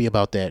 I'm happy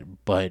about that,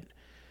 but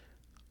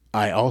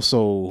I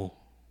also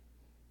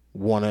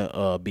want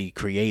to be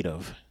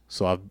creative.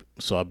 So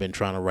I've been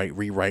trying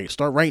to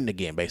start writing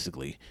again,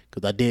 basically,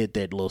 because I did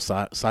that little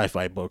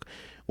sci-fi book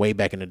way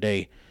back in the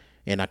day,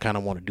 and I kind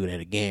of want to do that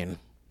again.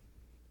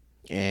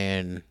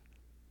 And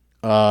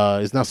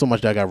it's not so much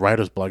that I got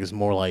writer's block; it's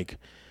more like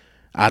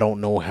I don't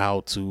know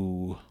how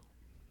to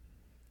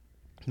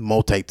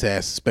multitask,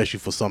 especially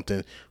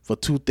for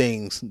two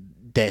things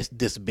that's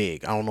this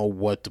big. I don't know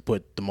what to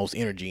put the most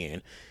energy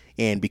in,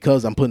 and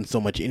because I'm putting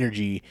so much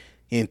energy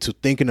into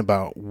thinking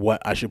about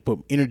what I should put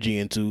energy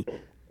into,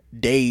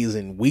 days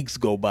and weeks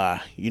go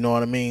by. You know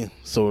what I mean?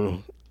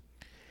 So,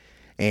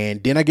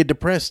 and then I get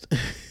depressed,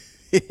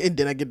 and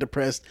then I get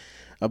depressed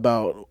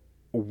about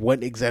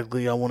what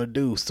exactly I want to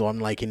do. So I'm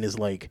like in this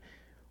like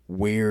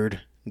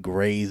weird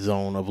gray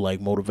zone of like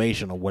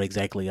motivation of what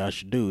exactly I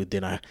should do.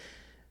 Then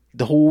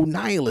the whole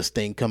nihilist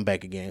thing come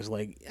back again. It's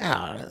like,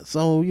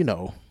 so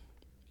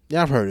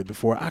yeah, I've heard it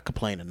before. I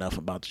complain enough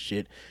about the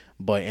shit,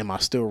 but am I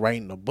still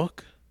writing a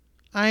book?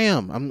 I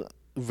am. I'm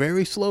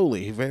very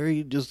slowly,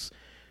 very just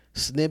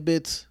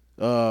snippets.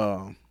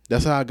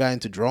 That's how I got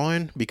into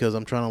drawing because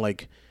I'm trying to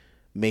like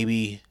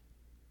maybe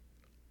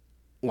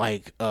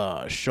like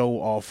show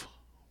off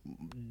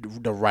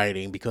the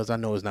writing because I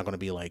know it's not going to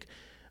be like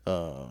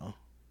uh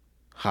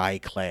high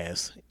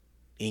class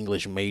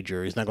English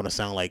major. It's not going to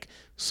sound like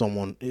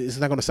someone. It's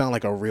not going to sound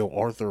like a real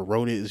author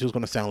wrote it. It's just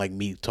going to sound like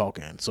me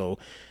talking. So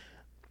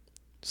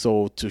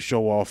to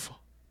show off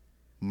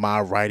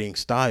my writing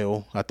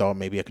style, I thought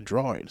maybe I could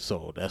draw it.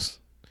 So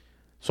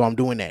I'm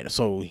doing that.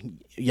 So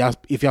y'all,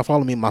 if y'all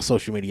follow me on my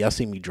social media, y'all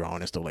see me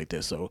drawing and stuff like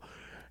this. So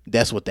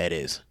that's what that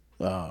is.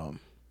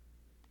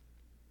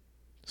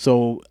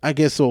 So I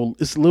guess so.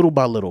 It's little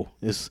by little.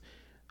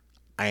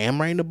 I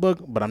am writing a book,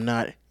 but I'm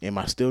not. Am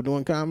I still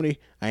doing comedy?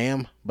 I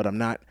am, but I'm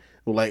not.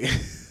 Like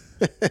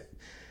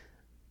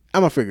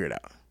I'm gonna figure it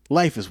out.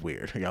 Life is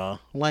weird, y'all.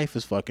 Life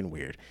is fucking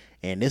weird.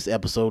 And this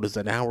episode is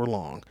an hour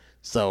long.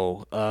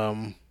 So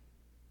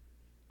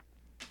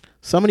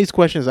some of these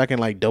questions I can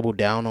like double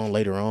down on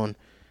later on.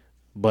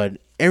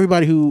 But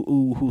everybody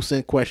who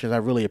sent questions, I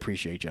really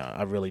appreciate y'all.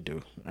 I really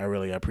do. I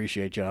really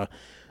appreciate y'all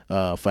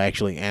for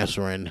actually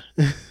answering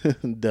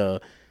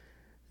the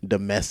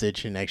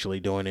message and actually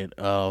doing it.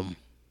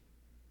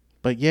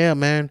 But yeah,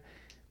 man,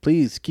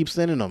 please keep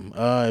sending them.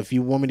 If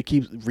you want me to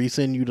keep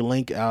resend you the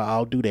link,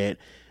 I'll do that.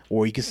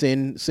 Or you can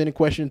send a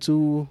question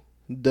to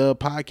the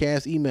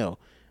podcast email,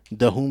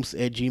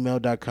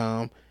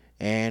 thewhomst@gmail.com,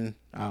 and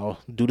I'll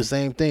do the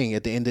same thing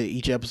at the end of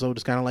each episode.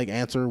 It's kind of like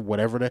answer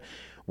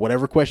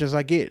whatever questions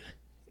I get,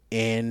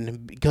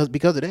 and because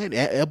of that,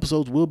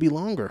 episodes will be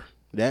longer.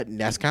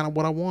 That's kind of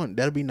what I want.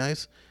 That'll be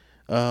nice.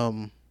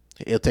 It'll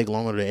take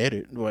longer to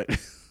edit, but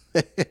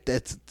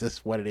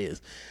that's what it is.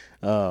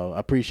 I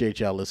appreciate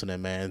y'all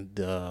listening, man.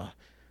 The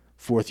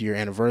 4th year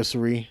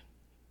anniversary.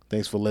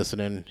 Thanks for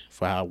listening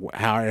for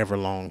however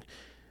long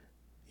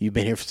you've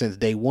been here since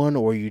day one,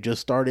 or you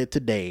just started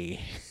today.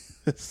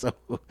 So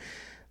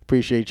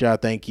appreciate y'all.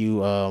 Thank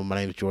you. My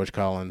name is George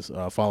Collins.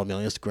 Follow me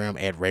on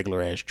Instagram at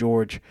regular as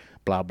George.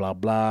 Blah blah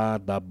blah.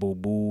 Blah boo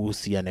boo.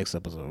 See y'all next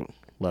episode.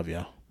 Love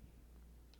y'all.